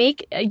to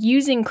make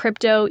using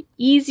crypto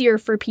easier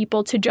for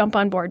people to jump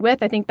on board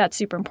with, I think that's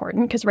super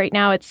important, because right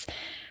now it's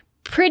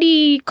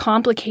pretty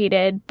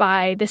complicated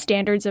by the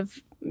standards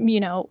of,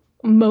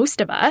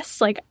 most of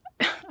us. Like,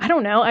 I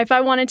don't know, if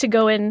I wanted to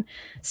go and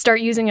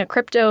start using a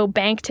crypto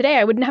bank today,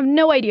 I wouldn't have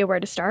no idea where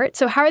to start.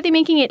 So how are they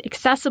making it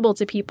accessible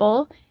to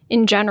people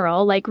in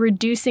general, like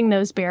reducing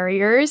those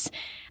barriers?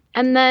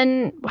 And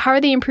then how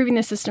are they improving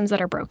the systems that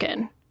are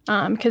broken?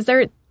 Because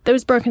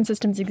those broken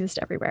systems exist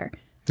everywhere.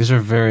 These are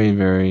very,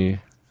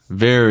 very,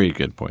 very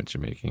good points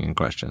you're making and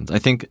questions. I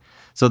think,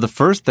 so the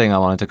first thing I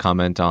wanted to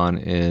comment on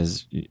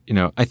is,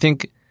 I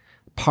think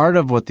part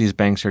of what these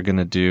banks are going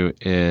to do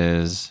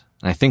is,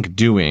 and I think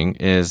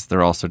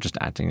they're also just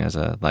acting as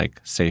a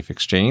safe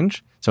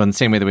exchange. So in the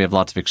same way that we have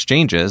lots of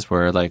exchanges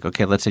where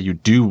okay, let's say you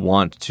do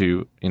want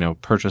to,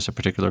 purchase a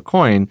particular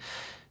coin,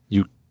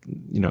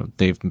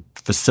 they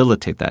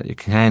facilitate that. It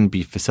can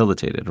be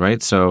facilitated,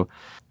 right? So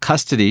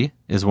custody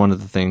is one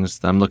of the things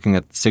that I'm looking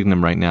at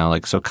Sygnum right now.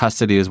 So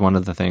custody is one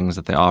of the things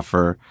that they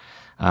offer.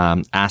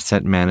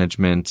 Asset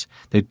management.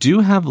 They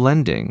do have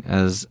lending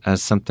as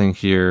something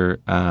here.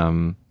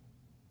 So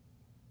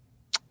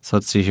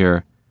let's see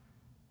here.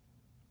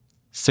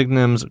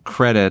 Sygnum's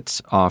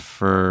credit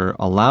offer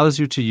allows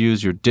you to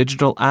use your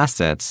digital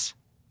assets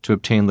to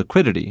obtain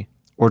liquidity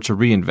or to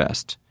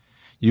reinvest.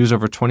 Use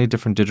over 20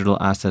 different digital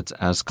assets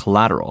as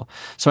collateral.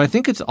 So I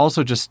think it's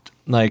also just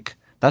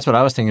that's what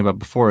I was thinking about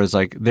before is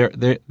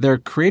they're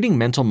creating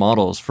mental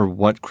models for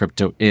what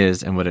crypto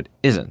is and what it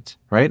isn't,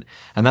 right?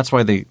 And that's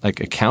why they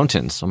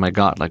accountants, oh my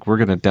God, we're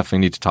going to definitely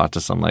need to talk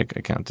to some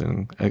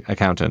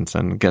accountants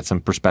and get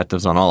some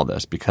perspectives on all of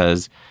this,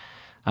 because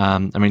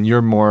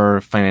you're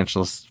more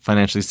financially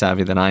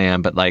savvy than I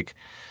am, but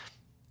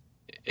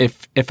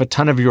if a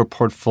ton of your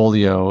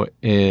portfolio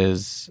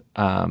is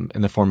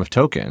in the form of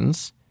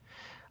tokens,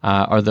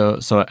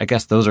 so I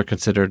guess those are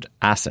considered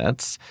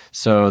assets.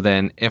 So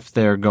then if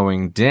they're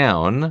going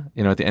down,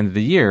 at the end of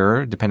the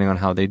year, depending on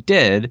how they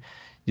did,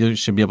 you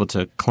should be able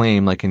to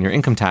claim in your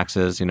income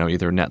taxes,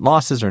 either net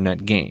losses or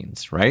net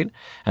gains, right?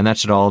 And that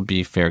should all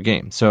be fair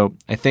game. So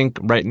I think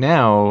right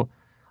now,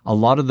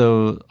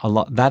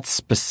 that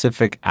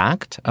specific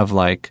act of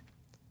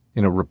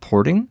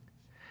reporting,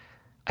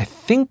 I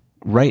think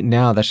right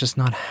now that's just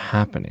not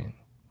happening,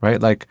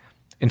 right?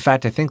 In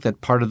fact, I think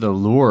that part of the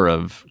lure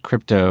of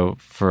crypto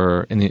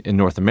in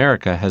North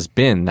America has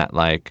been that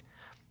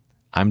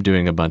I'm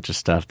doing a bunch of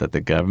stuff that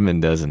the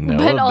government doesn't know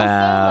about. But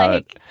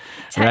also,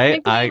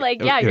 technically,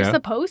 right? You're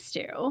supposed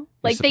to.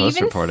 They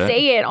even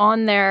say it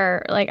on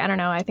their, I don't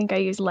know, I think I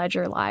use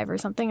Ledger Live or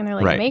something, and they're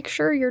right. Make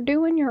sure you're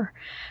doing your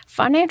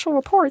financial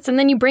reports. And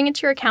then you bring it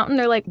to your accountant,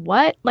 they're like,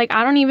 what?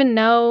 I don't even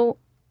know.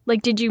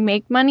 Did you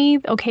make money?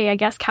 Okay, I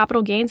guess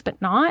capital gains, but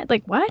not?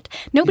 What?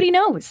 Nobody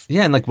knows.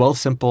 Yeah, and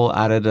Wealthsimple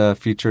added a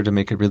feature to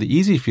make it really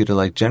easy for you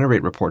to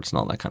generate reports and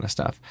all that kind of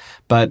stuff.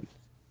 But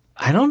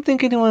I don't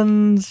think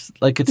anyone's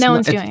no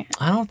one's doing it.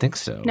 I don't think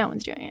so. No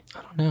one's doing it.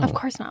 I don't know. Of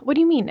course not. What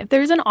do you mean? If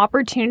there's an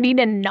opportunity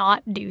to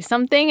not do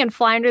something and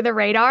fly under the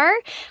radar,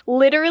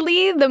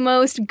 literally the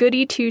most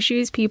goody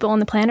two-shoes people on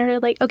the planet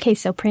are okay,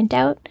 so print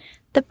out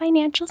the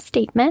financial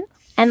statement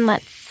and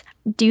let's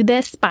do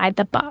this by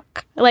the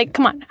book.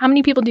 Come on. How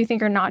many people do you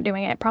think are not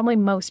doing it? Probably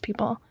most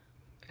people.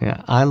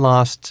 Yeah. I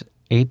lost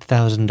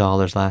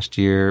 $8,000 last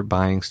year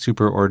buying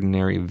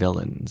superordinary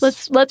villains.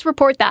 Let's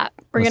report that.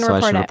 We're going to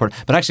report it.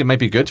 But actually, it might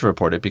be good to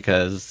report it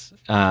because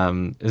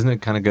isn't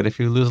it kind of good if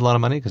you lose a lot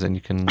of money? Because then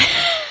you can,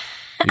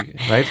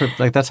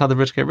 right? That's how the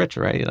rich get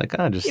richer, right? You're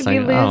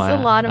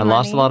I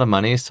lost a lot of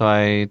money, so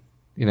I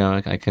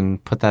can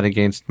put that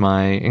against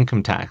my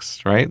income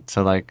tax, right?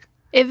 So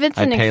if it's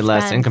I pay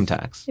less income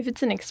tax. If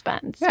it's an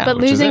expense. Yeah, but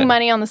losing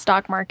money on the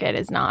stock market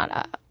is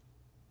not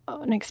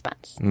an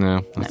expense. No,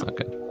 that's not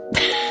good.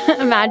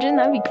 Imagine,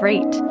 that'd be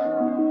great.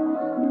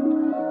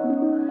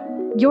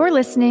 You're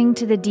listening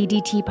to the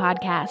DDT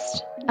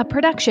Podcast, a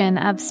production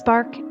of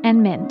Spark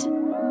and Mint.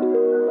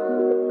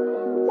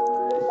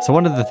 So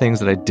one of the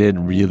things that I did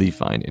really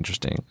find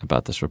interesting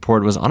about this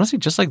report was honestly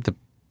just the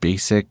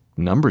basic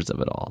numbers of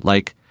it all.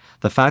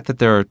 The fact that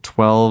there are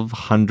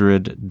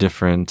 1,200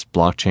 different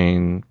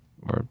blockchain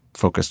or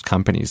focused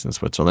companies in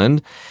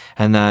Switzerland,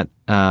 and that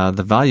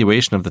the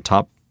valuation of the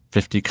top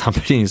 50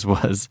 companies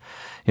was,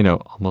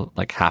 almost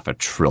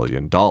 $500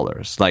 billion.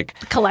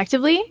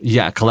 Collectively?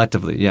 Yeah,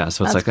 collectively. Yeah.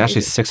 So it's That's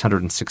actually crazy.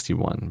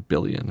 661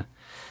 billion.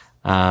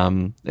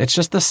 It's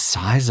just the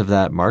size of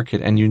that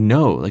market. And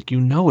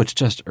it's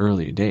just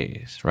early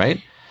days,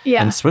 right?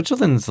 Yeah. And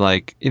Switzerland's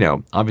like,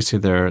 obviously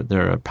they're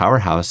a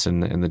powerhouse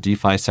in the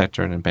DeFi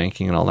sector and in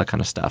banking and all that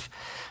kind of stuff.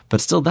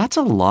 But still, that's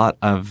a lot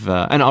of,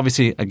 and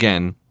obviously,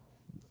 again,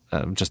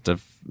 just to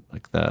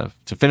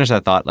finish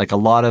that thought, like a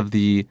lot of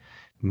the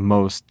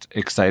most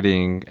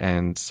exciting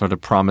and sort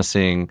of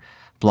promising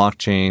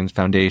blockchains,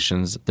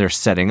 foundations, they're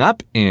setting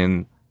up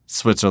in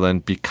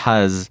Switzerland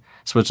because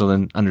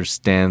Switzerland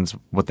understands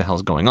what the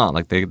hell's going on.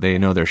 Like they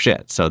know their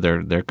shit. So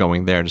they're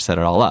going there to set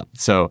it all up.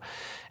 So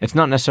it's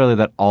not necessarily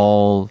that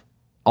all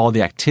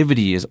the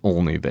activity is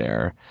only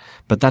there,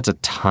 but that's a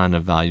ton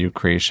of value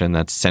creation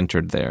that's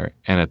centered there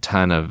and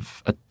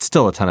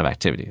still a ton of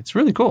activity. It's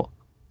really cool.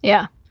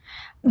 Yeah.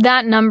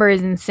 That number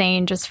is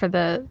insane just for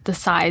the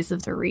size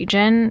of the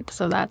region.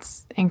 So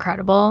that's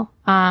incredible.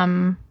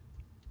 I'm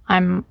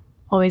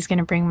always going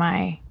to bring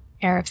my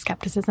air of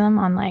skepticism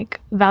on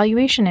like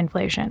valuation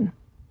inflation.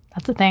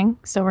 That's a thing.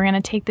 So we're going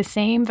to take the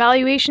same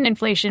valuation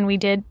inflation we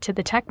did to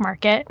the tech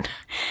market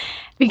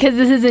because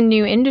this is a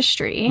new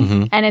industry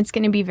and it's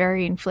going to be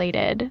very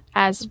inflated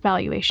as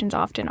valuations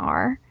often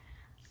are.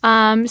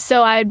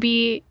 So I'd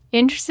be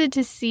interested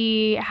to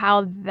see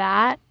how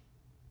that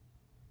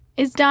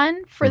is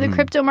done for the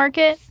crypto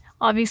market.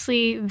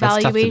 Obviously,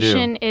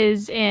 valuation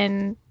is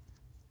in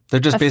They're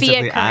just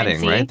basically adding,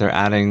 currency. right? They're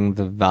adding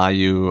the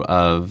value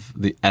of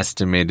the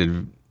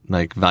estimated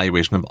like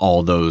valuation of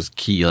all those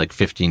key like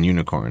 15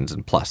 unicorns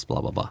and plus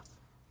blah, blah, blah.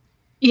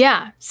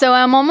 Yeah. So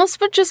I'm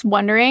almost just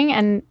wondering,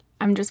 and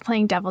I'm just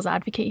playing devil's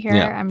advocate here.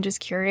 Yeah. I'm just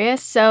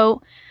curious.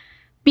 So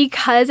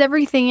because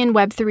everything in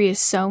Web3 is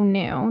so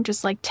new,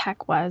 just like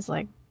tech was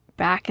like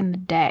back in the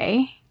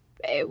day,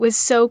 it was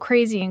so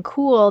crazy and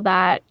cool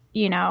that,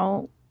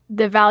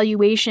 the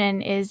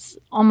valuation is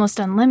almost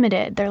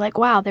unlimited. They're like,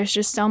 wow, there's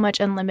just so much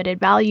unlimited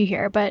value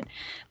here. But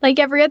like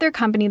every other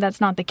company,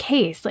 that's not the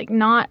case.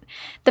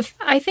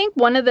 I think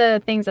one of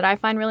the things that I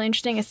find really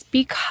interesting is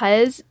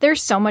because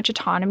there's so much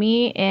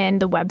autonomy in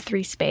the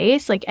Web3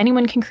 space, like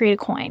anyone can create a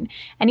coin,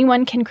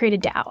 anyone can create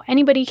a DAO,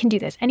 anybody can do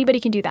this, anybody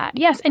can do that.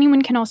 Yes,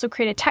 anyone can also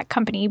create a tech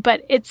company,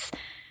 but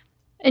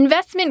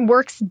investment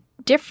works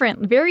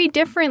very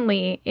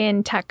differently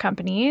in tech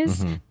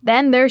companies.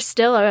 Then there's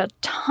still a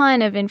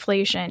ton of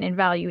inflation in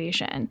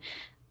valuation.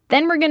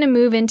 Then we're going to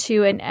move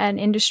into an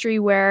industry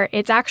where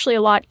it's actually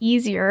a lot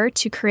easier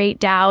to create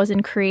DAOs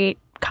and create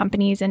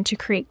companies and to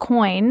create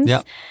coins.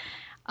 Yeah.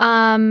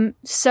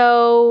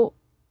 So,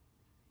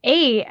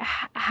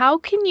 how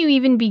can you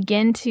even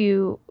begin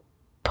to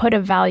put a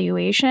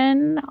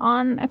valuation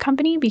on a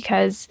company?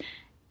 Because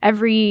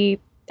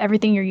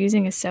everything you're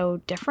using is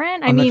so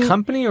different. On the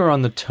company or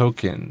on the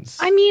tokens?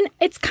 I mean,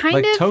 it's kind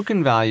like of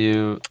token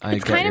value.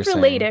 It's kind of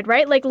related,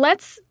 right? Like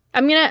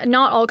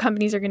not all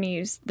companies are going to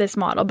use this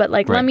model, but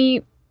like let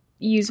me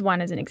use one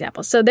as an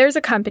example. So there's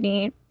a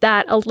company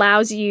that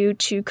allows you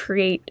to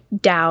create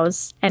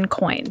DAOs and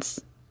coins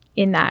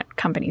in that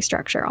company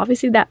structure.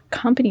 Obviously, that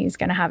company is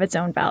going to have its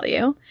own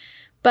value,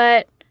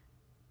 but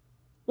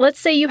let's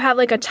say you have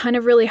like a ton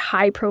of really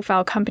high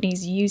profile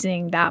companies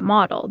using that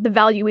model. The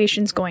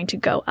valuation's going to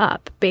go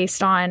up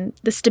based on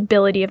the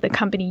stability of the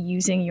company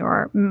using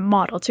your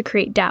model to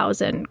create DAOs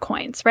and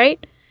coins,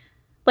 right?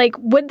 Like,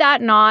 would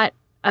that not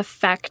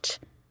affect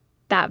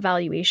that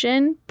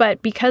valuation?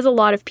 But because a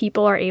lot of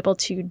people are able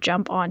to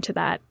jump onto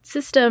that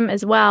system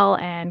as well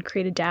and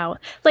create a DAO,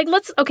 like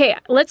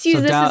let's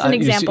use this as an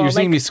example. You're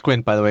seeing me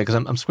squint, by the way, because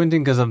I'm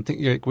squinting because I'm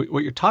thinking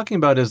what you're talking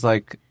about is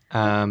like.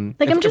 I'm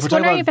just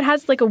wondering if it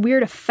has like a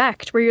weird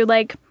effect where you're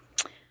like,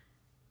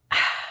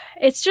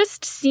 it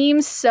just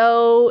seems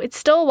so, it's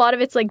still a lot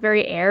of it's like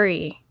very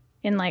airy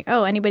in like,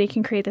 oh, anybody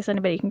can create this,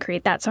 anybody can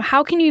create that. So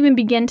how can you even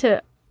begin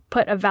to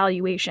put a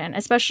valuation,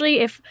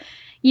 especially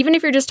even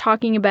if you're just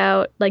talking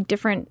about like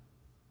different,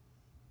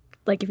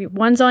 like if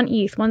one's on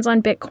ETH, one's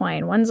on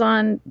Bitcoin, one's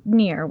on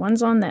Near,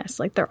 one's on this,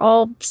 like they're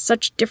all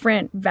such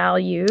different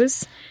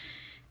values.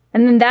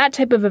 And then that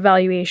type of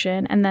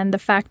evaluation, and then the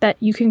fact that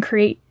you can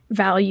create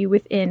value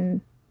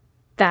within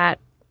that.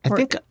 I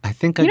think I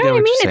get what I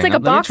mean? It's like a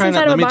box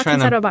inside of a box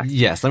inside of a box.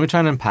 Yes, let me try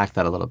and unpack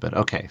that a little bit.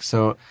 Okay,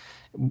 so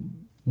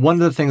one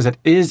of the things that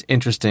is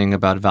interesting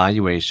about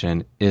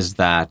valuation is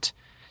that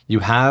you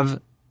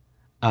have,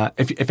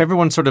 if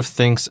everyone sort of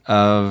thinks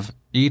of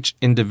each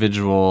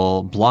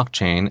individual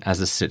blockchain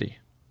as a city,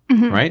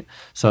 right?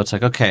 So it's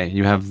like, okay,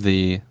 you have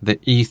the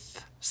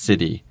ETH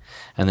city,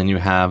 and then you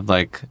have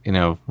like,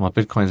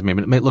 Bitcoin's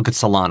maybe look at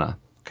Solana.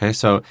 Okay,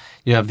 so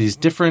you have these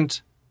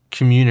different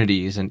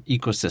communities and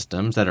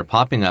ecosystems that are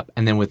popping up.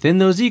 And then within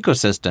those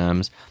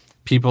ecosystems,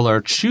 people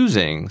are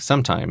choosing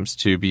sometimes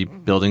to be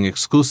building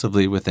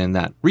exclusively within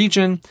that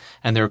region,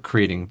 and they're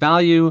creating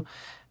value.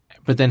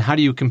 But then how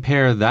do you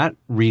compare that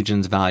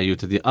region's value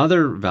to the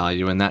other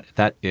value? And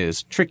that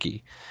is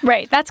tricky.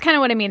 Right. That's kind of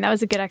what I mean. That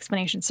was a good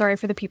explanation. Sorry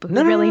for the people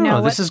who really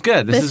know. This is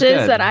good. This is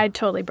good. That I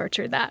totally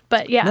butchered that.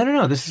 But yeah.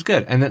 No. This is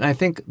good. And then I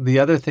think the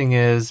other thing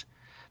is,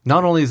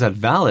 not only is that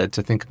valid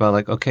to think about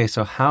like, okay,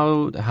 so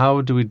how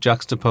do we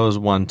juxtapose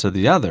one to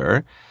the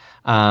other?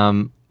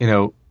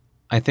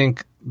 I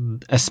think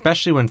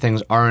especially when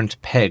things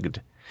aren't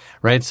pegged.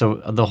 right?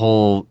 So the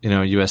whole,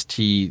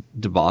 UST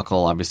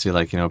debacle, obviously,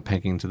 like,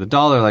 pegging to the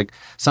dollar, like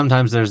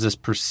sometimes there's this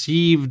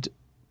perceived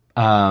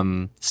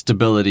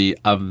stability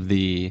of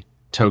the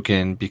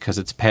token because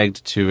it's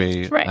pegged to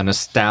an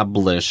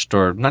established,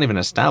 or not even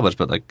established,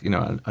 but like,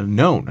 a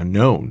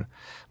known.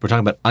 We're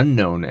talking about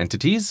unknown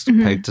entities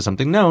pegged to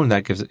something known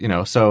that gives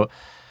it, so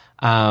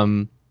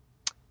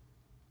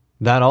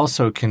that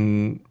also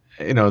can,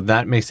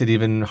 that makes it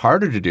even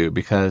harder to do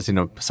because,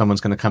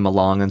 someone's going to come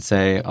along and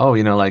say, oh,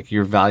 like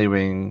you're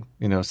valuing,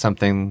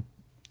 something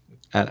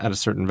at a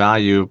certain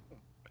value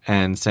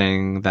and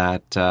saying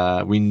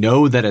that we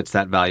know that it's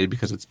that value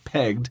because it's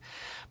pegged.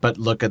 But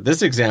look at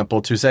this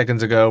example 2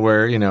 seconds ago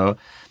where, when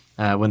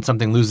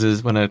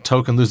a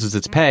token loses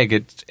its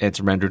peg,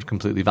 it's rendered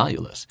completely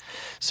valueless.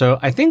 So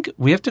I think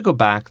we have to go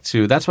back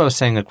to, that's what I was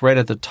saying, like right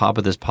at the top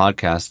of this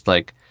podcast,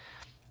 like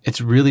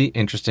it's really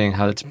interesting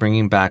how it's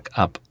bringing back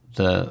up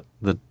the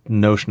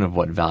notion of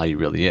what value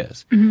really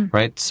is,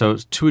 right? So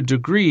to a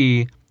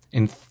degree,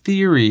 in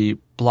theory,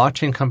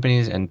 blockchain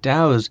companies and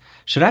DAOs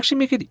should actually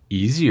make it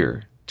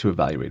easier to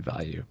evaluate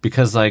value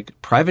because like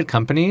private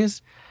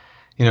companies,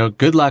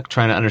 good luck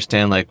trying to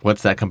understand like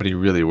what's that company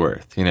really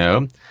worth,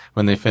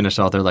 when they finish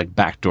all their like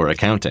backdoor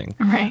accounting.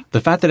 Right.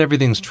 The fact that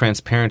everything's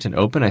transparent and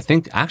open, I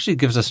think actually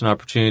gives us an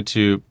opportunity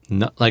to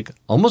like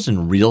almost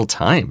in real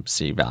time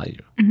see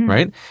value,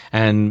 right?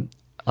 And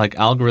like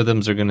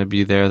algorithms are going to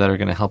be there that are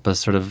going to help us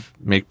sort of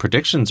make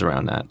predictions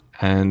around that.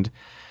 And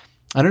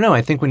I don't know,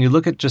 I think when you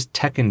look at just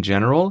tech in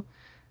general,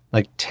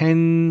 like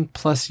 10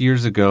 plus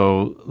years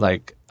ago,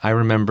 like I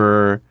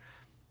remember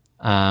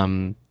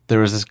there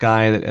was this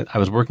guy that I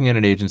was working at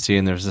an agency,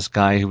 and there was this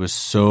guy who was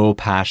so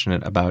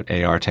passionate about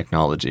AR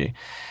technology.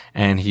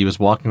 And he was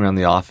walking around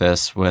the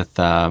office with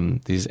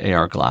these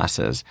AR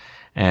glasses.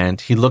 And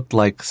he looked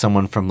like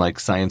someone from like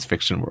science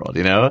fiction world,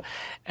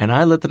 And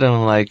I looked at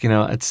him like,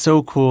 it's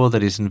so cool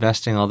that he's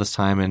investing all this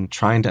time in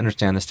trying to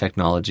understand this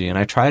technology. And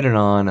I tried it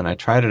on and I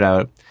tried it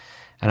out.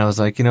 And I was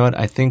like, you know what?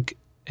 I think,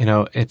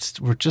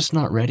 we're just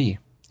not ready.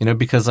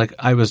 Because like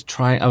I was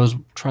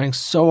trying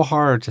so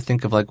hard to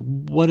think of like,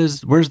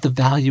 where's the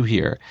value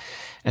here?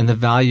 And the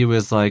value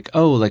is like,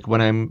 oh, like when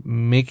I'm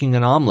making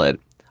an omelet,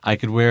 I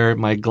could wear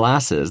my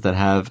glasses that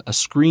have a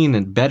screen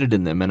embedded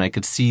in them and I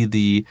could see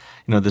the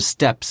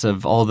steps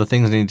of all the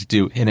things I need to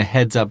do in a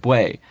heads up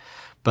way.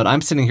 But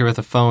I'm sitting here with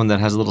a phone that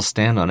has a little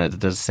stand on it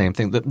that does the same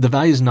thing. The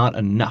value is not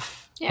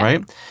enough,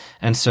 right?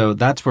 And so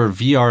that's where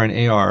VR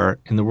and AR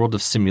in the world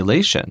of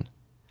simulation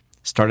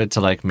started to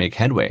like make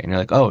headway. And you're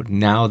like, oh,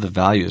 now the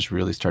value is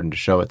really starting to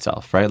show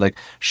itself, right? Like,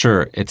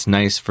 sure, it's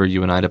nice for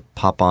you and I to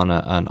pop on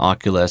an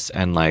Oculus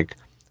and like,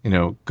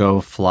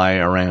 go fly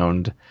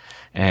around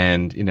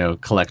and,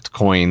 collect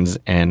coins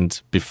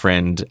and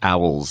befriend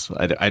owls.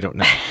 I don't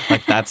know.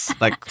 Like that's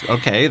like,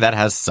 okay, that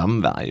has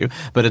some value,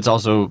 but it's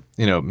also,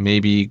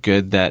 maybe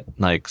good that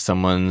like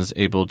someone's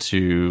able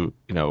to,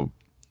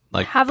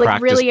 like have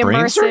like really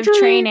immersive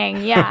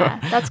training. Yeah,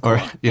 that's cool.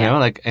 Or,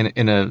 like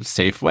in a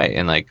safe way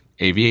and like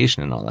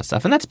aviation and all that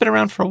stuff. And that's been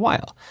around for a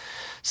while.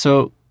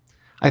 So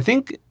I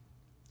think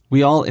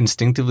we all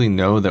instinctively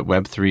know that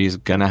Web3 is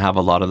going to have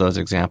a lot of those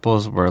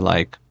examples where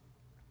like,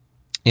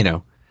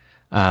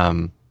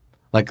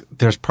 like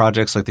there's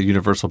projects like the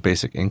Universal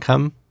Basic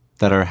Income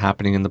that are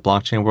happening in the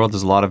blockchain world.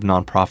 There's a lot of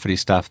non-profity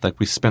stuff. Like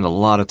we spend a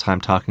lot of time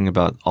talking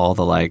about all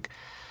the like,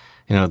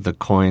 the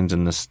coins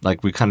and this,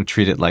 like we kind of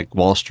treat it like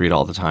Wall Street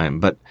all the time,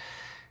 but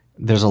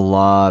there's a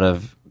lot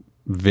of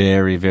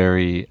very,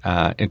 very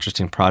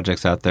interesting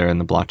projects out there in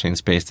the blockchain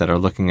space that are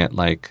looking at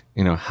like,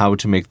 how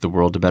to make the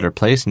world a better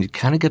place. And you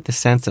kind of get the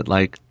sense that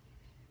like,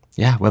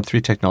 yeah,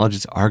 Web3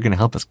 technologies are going to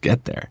help us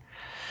get there.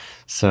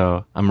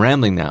 So I'm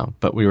rambling now,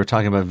 but we were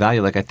talking about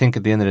value. Like I think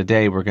at the end of the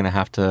day, we're going to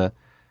have to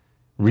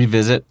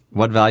revisit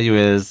what value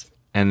is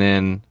and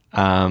then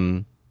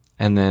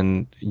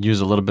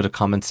use a little bit of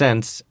common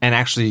sense and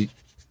actually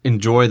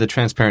enjoy the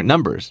transparent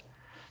numbers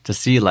to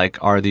see like,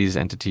 are these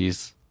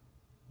entities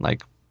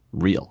like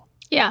real?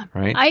 Yeah.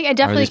 Right? I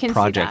definitely can see that.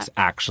 Are these projects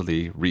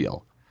actually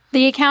real?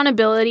 The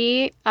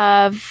accountability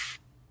of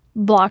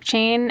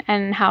blockchain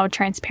and how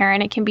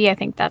transparent it can be, I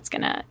think that's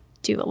going to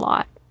do a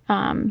lot.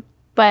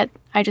 But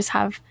I just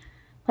have,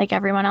 like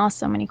everyone else,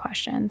 so many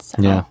questions. So.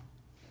 Yeah.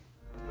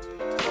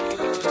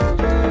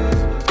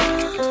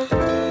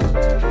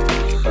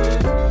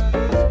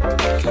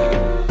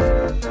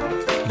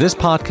 This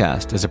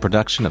podcast is a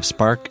production of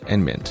Spark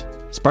and Mint.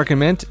 Spark and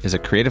Mint is a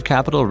Creative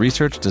Capital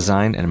research,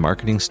 design, and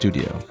marketing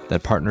studio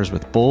that partners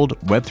with bold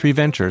Web3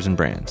 ventures and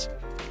brands.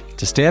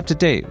 To stay up to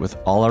date with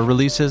all our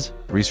releases,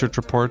 research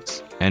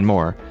reports, and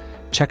more,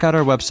 check out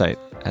our website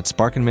at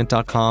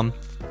sparkandmint.com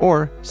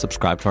or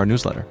subscribe to our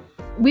newsletter.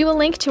 We will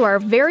link to our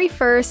very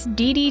first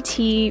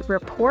DDT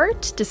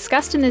report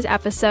discussed in this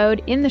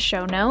episode in the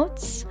show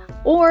notes,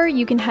 or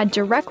you can head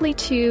directly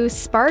to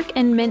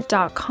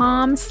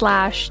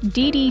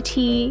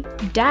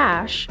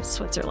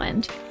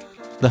sparkandmint.com/DDT-Switzerland.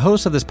 The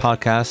hosts of this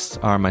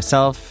podcast are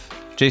myself,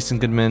 Jason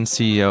Goodman,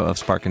 CEO of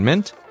Spark and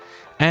Mint,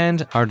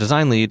 and our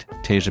design lead,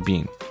 Tasia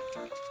Bean.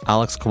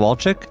 Alex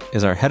Kowalczyk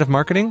is our head of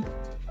marketing,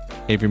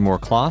 Avery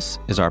Moore-Kloss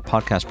is our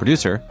podcast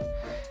producer.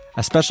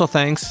 A special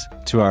thanks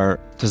to our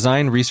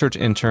design research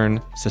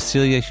intern,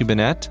 Cecilia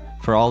Hubinet,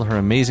 for all her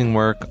amazing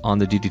work on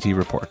the DDT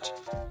report.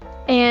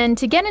 And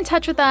to get in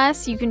touch with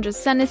us, you can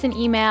just send us an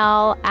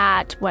email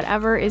at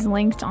whatever is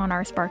linked on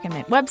our Spark and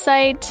Mint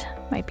website.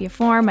 Might be a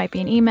form, might be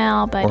an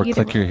email, but or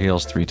click your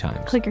heels 3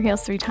 times. Click your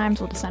heels 3 times,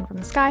 we'll descend from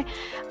the sky.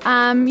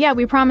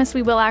 We promise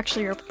we will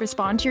actually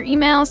respond to your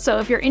emails. So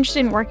if you're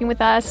interested in working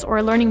with us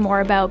or learning more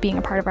about being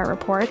a part of our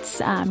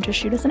reports, just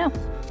shoot us a note.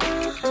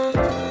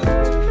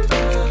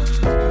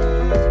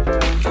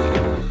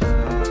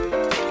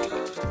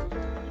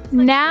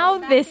 Now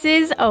this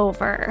is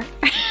over.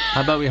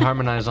 How about we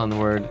harmonize on the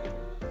word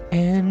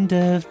end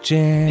of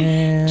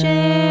jam?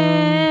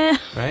 Jam.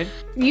 Right?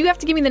 You have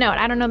to give me the note.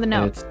 I don't know the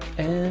note. It's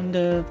end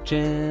of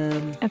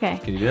jam. Okay.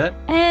 Can you do that?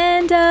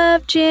 End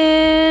of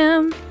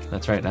jam.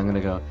 That's right. I'm going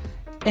to go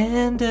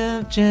end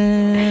of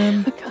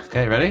jam.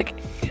 Okay, ready?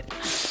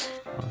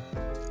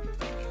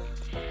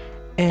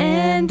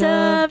 End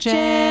of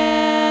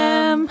jam.